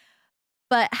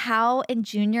 But how in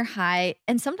junior high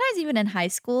and sometimes even in high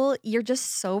school, you're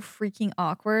just so freaking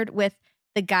awkward with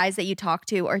the guys that you talk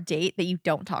to or date that you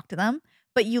don't talk to them,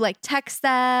 but you like text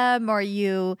them or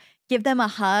you give them a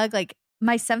hug. Like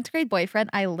my 7th grade boyfriend,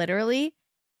 I literally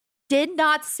did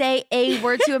not say a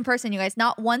word to in person, you guys.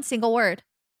 Not one single word.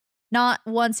 Not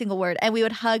one single word. And we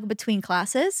would hug between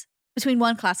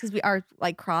one class because we are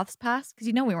like cross paths because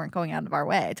we weren't going out of our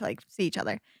way to like see each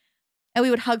other. And we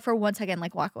would hug for 1 second and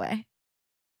like walk away.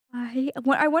 I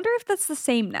wonder if that's the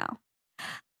same now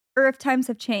or if times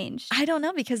have changed. I don't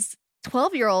know because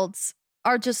 12-year-olds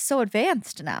are just so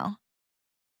advanced now.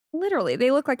 Literally,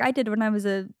 they look like I did when I was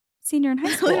a senior in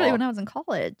high school. Literally when I was in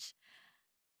college.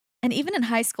 And even in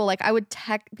high school, like I would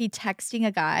be texting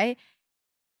a guy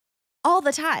all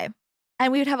the time.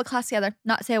 And we would have a class together,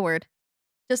 not say a word.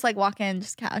 Just like walk in,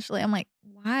 just casually. I'm like,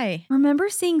 why? Remember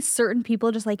seeing certain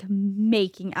people just like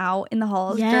making out in the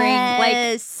halls yes. during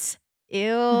like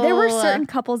Ew. There were certain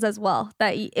couples as well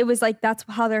that it was like that's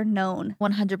how they're known.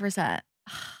 100%.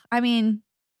 I mean,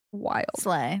 Wild.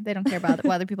 slay. They don't care about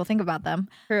what other people think about them.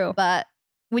 True. But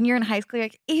when you're in high school, you're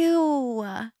like, ew.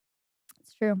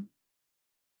 It's true.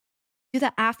 Do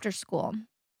that after school.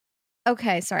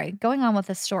 Okay, sorry. Going on with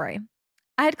this story.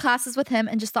 I had classes with him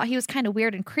and just thought he was kind of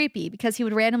weird and creepy because he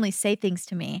would randomly say things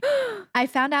to me. I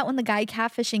found out when the guy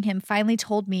catfishing him finally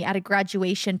told me at a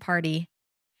graduation party.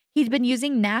 He'd been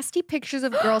using nasty pictures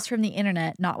of girls from the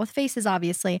internet, not with faces,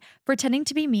 obviously, pretending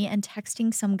to be me and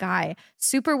texting some guy.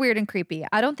 Super weird and creepy.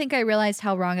 I don't think I realized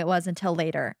how wrong it was until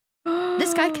later.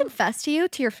 This guy confessed to you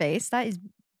to your face? That is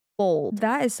bold.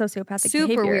 That is sociopathic Super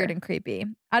behavior. weird and creepy.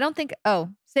 I don't think,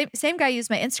 same guy used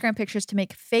my Instagram pictures to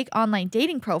make fake online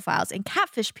dating profiles and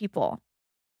catfish people.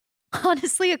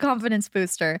 Honestly, a confidence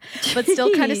booster, but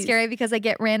still kind of Jeez. scary because I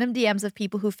get random DMs of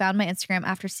people who found my Instagram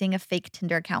after seeing a fake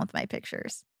Tinder account with my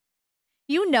pictures.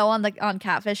 You know, on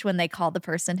Catfish, when they call the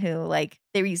person who like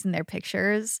they were using their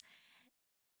pictures,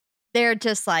 they're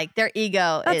just like their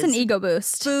ego That's is an ego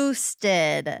boost.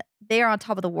 boosted. They are on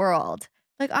top of the world.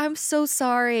 Like, I'm so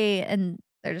sorry, and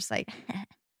they're just like,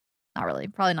 not really,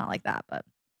 probably not like that, but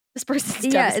this person's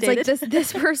Yeah, devastated. it's like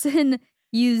this person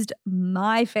used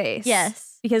my face.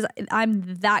 Yes. Because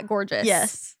I'm that gorgeous.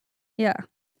 Yes. Yeah.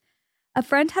 A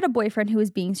friend had a boyfriend who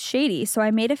was being shady, so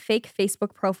I made a fake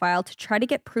Facebook profile to try to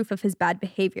get proof of his bad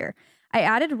behavior. I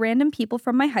added random people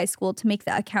from my high school to make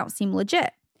the account seem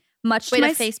legit. Much Wait, to my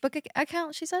a Facebook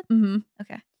account, she said? Mm-hmm.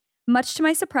 Okay. Much to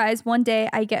my surprise, one day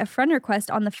I get a friend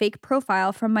request on the fake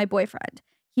profile from my boyfriend.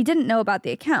 He didn't know about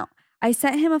the account. I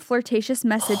sent him a flirtatious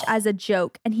message as a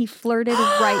joke, and he flirted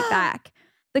right back.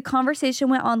 The conversation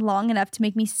went on long enough to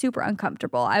make me super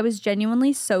uncomfortable. I was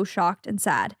genuinely so shocked and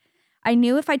sad. I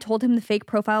knew if I told him the fake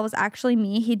profile was actually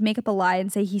me, he'd make up a lie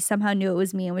and say he somehow knew it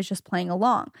was me and was just playing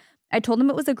along. I told him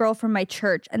it was a girl from my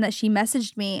church and that she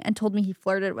messaged me and told me he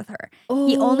flirted with her.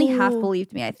 He only half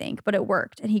believed me, I think, but it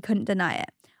worked and he couldn't deny it.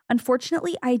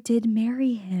 Unfortunately, I did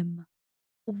marry him.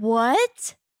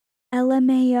 What?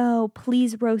 LMAO,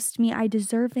 please roast me. I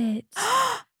deserve it.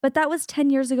 But that was 10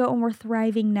 years ago and we're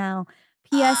thriving now.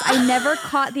 P.S. I never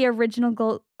caught the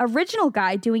original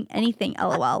guy doing anything.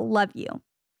 LOL. Love you.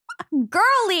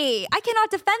 Girly, I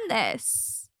cannot defend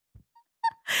this.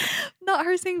 Not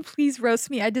her saying, please roast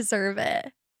me. I deserve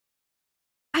it.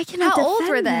 I cannot How old defend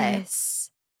were they?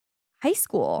 this. High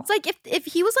school. It's like if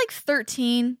he was like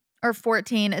 13 or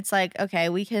 14, it's like, okay,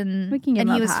 we can give and him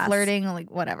he a was pass. flirting,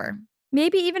 like whatever.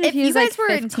 Maybe even if he you was guys like were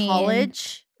 15. in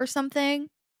college or something,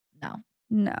 no.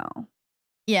 No.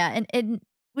 Yeah, and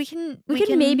we can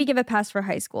maybe give a pass for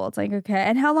high school. It's like, okay.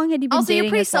 And how long had you been also dating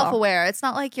you're pretty as well? self-aware. It's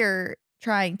not like you're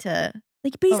trying to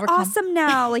Like, but he's overcome. awesome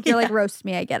now. Like, you're like, Yeah. roast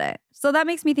me. I get it. So that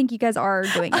makes me think you guys are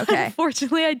doing okay.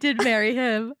 Unfortunately, I did marry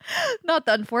him. Not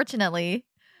the unfortunately.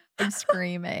 I'm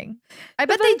screaming. I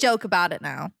bet they joke about it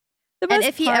now. The And best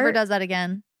if he ever part- does that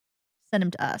again, send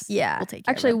him to us. Yeah. We'll take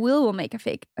care Actually, of him. Will make a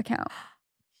fake account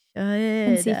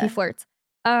and see if he flirts.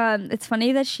 It's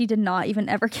funny that she did not even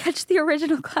ever catch the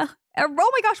original guy. Oh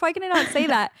my gosh, why can I not say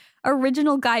that?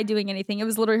 Original guy doing anything. It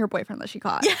was literally her boyfriend that she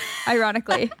caught. Yeah.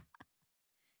 Ironically.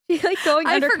 She's like going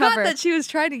I undercover. forgot that she was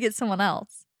trying to get someone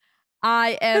else.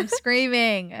 I am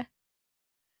screaming.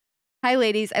 Hi,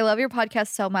 ladies. I love your podcast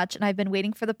so much, and I've been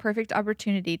waiting for the perfect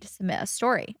opportunity to submit a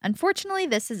story. Unfortunately,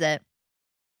 this is it.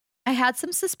 I had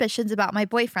some suspicions about my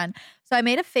boyfriend, so I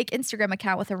made a fake Instagram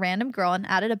account with a random girl and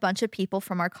added a bunch of people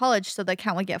from our college so the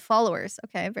account would get followers.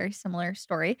 Okay, very similar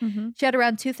story. Mhm. She had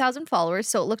around 2,000 followers,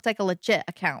 so it looked like a legit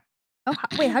account. Oh,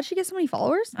 wait, how'd she get so many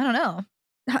followers? I don't know.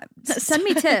 Send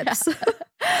me tips.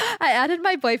 I added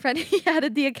my boyfriend. He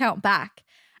added the account back.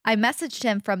 I messaged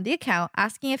him from the account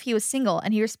asking if he was single,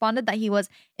 and he responded that he was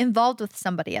involved with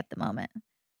somebody at the moment.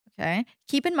 Okay.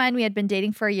 Keep in mind we had been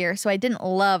dating for a year, so I didn't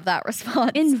love that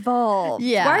response. Involved.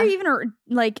 Yeah. Why are you even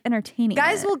like entertaining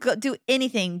Guys it? will do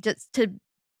anything just to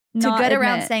Not get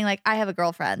around admit. saying like, I have a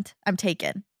girlfriend. I'm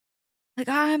taken. Like,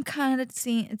 I'm kind of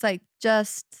seeing. It's like,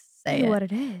 just say Say it. what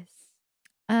it is.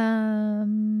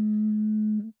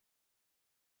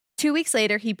 2 weeks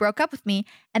later, he broke up with me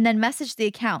and then messaged the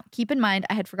account. Keep in mind,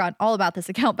 I had forgotten all about this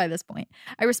account by this point.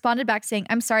 I responded back saying,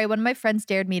 I'm sorry, one of my friends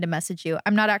dared me to message you.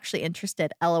 I'm not actually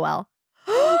interested. LOL.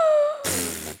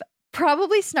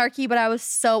 Probably snarky, but I was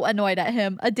so annoyed at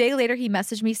him. A day later, he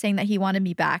messaged me saying that he wanted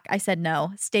me back. I said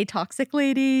no. Stay toxic,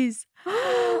 ladies.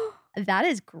 That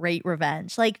is great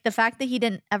revenge. Like the fact that he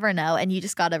didn't ever know and you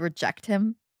just got to reject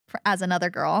him as another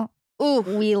girl. Ooh,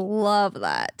 We love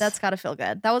that. that's got to feel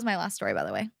good. That was my last story, by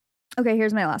the way. Okay,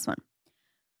 here's my last one.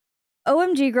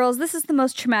 OMG, girls, this is the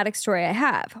most traumatic story I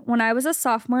have. When I was a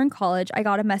sophomore in college, I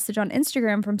got a message on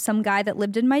Instagram from some guy that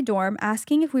lived in my dorm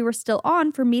asking if we were still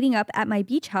on for meeting up at my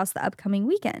beach house the upcoming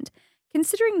weekend.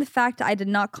 Considering the fact I did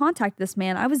not contact this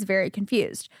man, I was very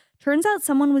confused. Turns out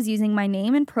someone was using my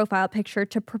name and profile picture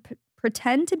to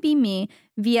pretend to be me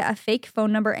via a fake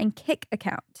phone number and Kik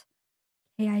account.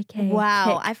 K-I-K.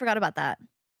 Wow, Kik. I forgot about that.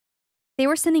 They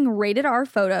were sending rated R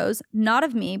photos, not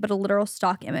of me, but a literal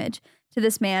stock image, to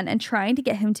this man and trying to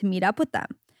get him to meet up with them.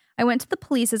 I went to the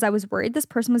police as I was worried this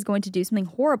person was going to do something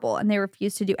horrible, and they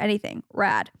refused to do anything.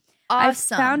 Rad.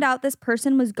 Awesome. I found out this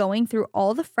person was going through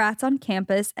all the frats on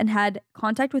campus and had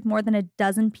contact with more than a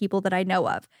dozen people that I know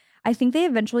of. I think they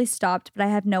eventually stopped, but I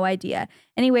have no idea.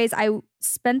 Anyways, I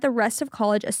spent the rest of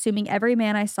college assuming every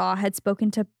man I saw had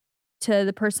spoken to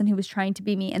the person who was trying to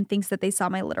be me and thinks that they saw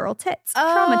my literal tits.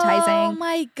 Traumatizing. Oh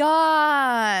my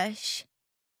gosh.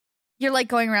 You're like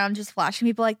going around just flashing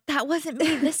people like, that wasn't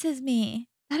me. This is me.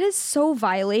 That is so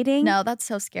violating. No, that's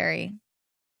so scary.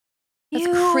 That's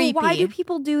Ew, creepy. Why do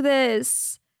people do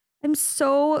this? I'm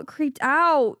so creeped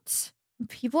out.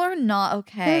 People are not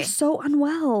okay. They're so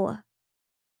unwell.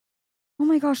 Oh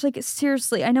my gosh, like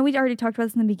seriously. I know we already talked about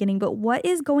this in the beginning, but what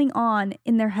is going on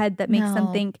in their head that makes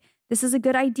them think this is a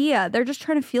good idea? They're just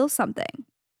trying to feel something.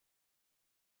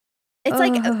 It's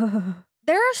like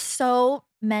there are so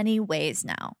many ways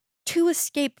now to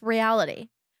escape reality.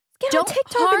 Get on Don't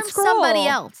TikTok harm and scroll. somebody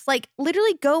else. Like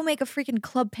literally go make a freaking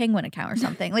Club Penguin account or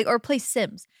something. Like or play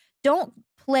Sims. Don't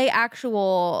play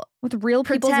actual with real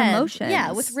people's pretend. emotions.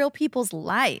 Yeah, with real people's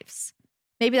lives.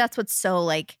 Maybe that's what's so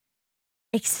like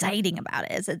exciting about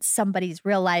it is it's somebody's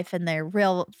real life and their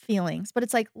real feelings. But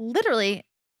it's like literally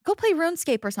go play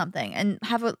RuneScape or something and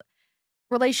have a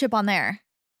relationship on there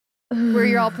where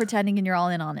you're all pretending and you're all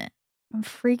in on it. I'm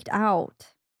freaked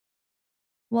out.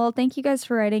 Well, thank you guys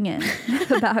for writing in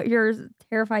about your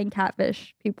terrifying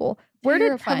catfish people.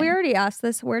 Have we already asked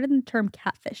this? Where did the term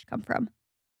catfish come from?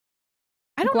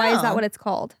 I don't know. Why is that what it's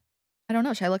called? I don't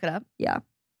know. Should I look it up? Yeah.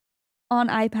 On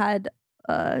iPad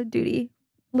duty.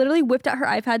 Literally whipped out her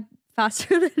iPad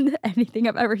faster than anything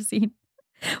I've ever seen.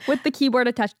 With the keyboard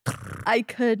attached. I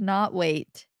could not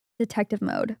wait. Detective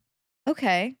mode.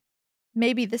 Okay.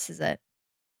 Maybe this is it.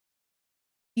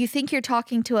 You think you're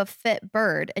talking to a fit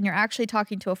bird and you're actually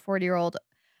talking to a 40-year-old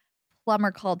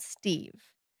plumber called Steve.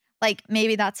 Like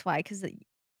maybe that's why. Because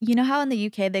you know how in the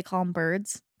UK they call them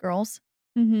birds, girls?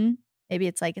 Mm-hmm. Maybe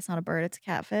it's like it's not a bird, it's a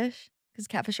catfish. Because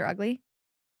catfish are ugly.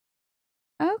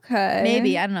 Okay.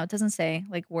 Maybe. I don't know. It doesn't say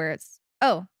like where it's.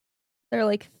 Oh. They're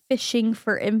like fishing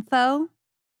for info.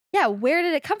 Yeah. Where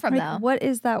did it come from like, though? What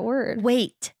is that word?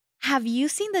 Wait. Have you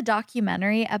seen the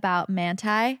documentary about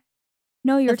Manti?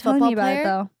 No, you were telling me about player? it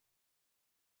though.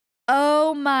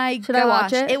 Oh my gosh. Should I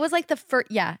watch it? It was like the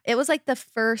first. Yeah. It was like the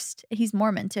first. He's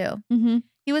Mormon too. Mm-hmm.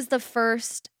 He was the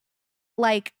first.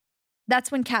 Like,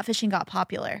 that's when catfishing got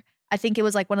popular. I think it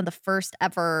was like one of the first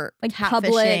ever like catfishing.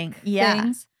 public Yeah.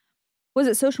 things. Was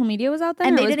it social media was out then?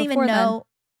 And or they was didn't even before then? know.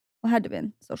 Well, it had to have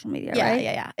been social media, Yeah, right?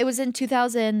 yeah. It was in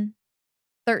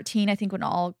 2013, I think, when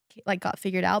all like got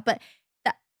figured out. But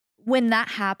when that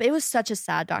happened, it was such a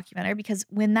sad documentary because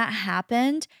when that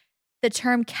happened, the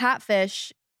term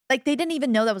catfish, like they didn't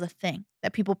even know that was a thing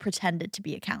that people pretended to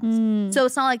be accounts. So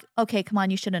it's not like, okay, come on,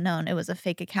 you should have known it was a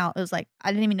fake account. It was like,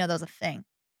 I didn't even know that was a thing.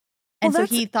 And so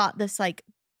he thought this like,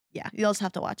 yeah, you'll just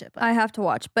have to watch it. But I have to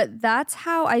watch. But that's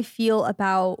how I feel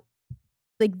about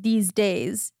like these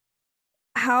days.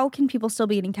 How can people still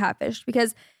be getting catfished?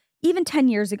 Because even 10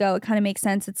 years ago, it kind of makes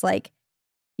sense. It's like,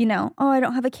 you know, oh, I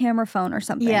don't have a camera phone or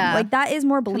something. Yeah. Like that is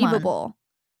more believable.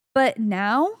 But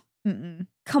now,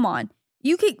 come on.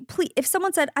 You could please, if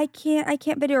someone said, I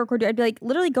can't video record you, I'd be like,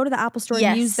 literally go to the Apple store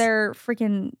and use their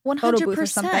freaking photo booth or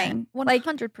something.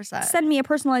 100%. Like, send me a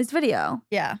personalized video.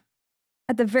 Yeah.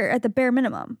 At the bare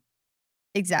minimum.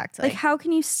 Exactly. Like, how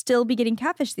can you still be getting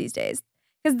catfish these days?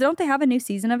 Because don't they have a new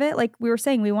season of it? Like we were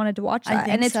saying, we wanted to watch that.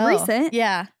 And it's recent.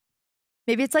 Yeah.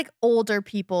 Maybe it's like older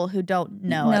people who don't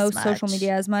know as much. Social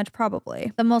media as much,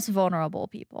 probably. The most vulnerable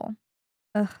people.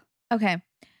 Ugh. Okay.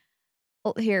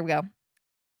 Well, here we go.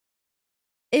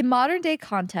 In modern day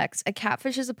context, a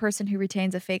catfish is a person who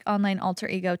retains a fake online alter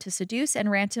ego to seduce and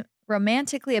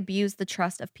romantically abuse the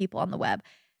trust of people on the web.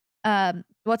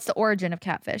 What's the origin of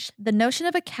catfish? The notion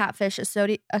of a catfish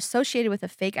associated with a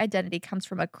fake identity comes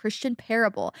from a Christian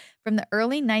parable from the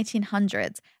early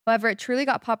 1900s. However, it truly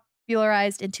got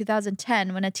popularized in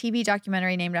 2010 when a TV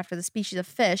documentary named after the species of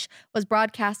fish was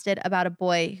broadcasted about a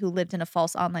boy who lived in a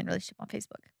false online relationship on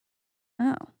Facebook.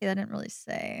 Oh. Yeah, that didn't really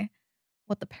say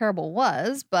what the parable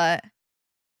was, but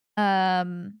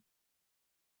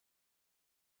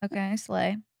okay,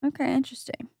 slay. Okay,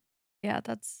 interesting. Yeah,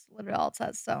 that's literally all it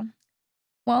says. So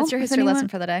Well, that's your if history anyone- lesson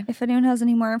for the day. If anyone has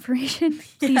any more information,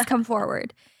 please Yeah. come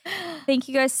forward. Thank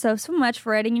you guys so much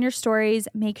for writing in your stories.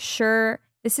 Make sure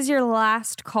this is your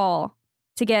last call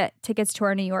to get tickets to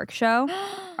our New York show.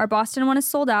 Our Boston one is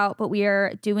sold out, but we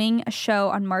are doing a show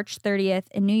on March 30th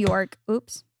in New York.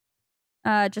 Oops.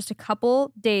 Just a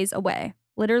couple days away,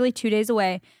 literally 2 days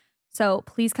away. So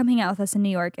please come hang out with us in New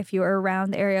York. If you are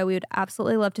around the area, we would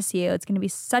absolutely love to see you. It's going to be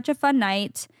such a fun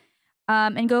night.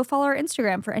 And go follow our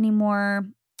Instagram for any more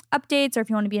updates, or if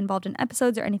you want to be involved in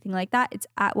episodes or anything like that. It's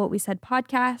at What We Said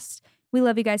Podcast. We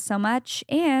love you guys so much.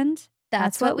 And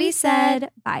That's what we said.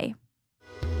 Bye.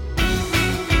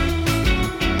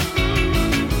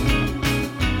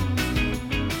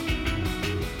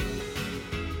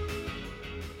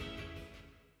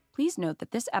 Please note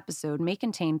that this episode may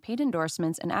contain paid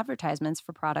endorsements and advertisements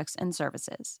for products and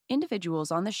services.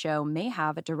 Individuals on the show may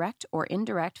have a direct or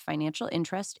indirect financial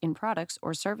interest in products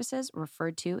or services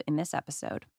referred to in this episode.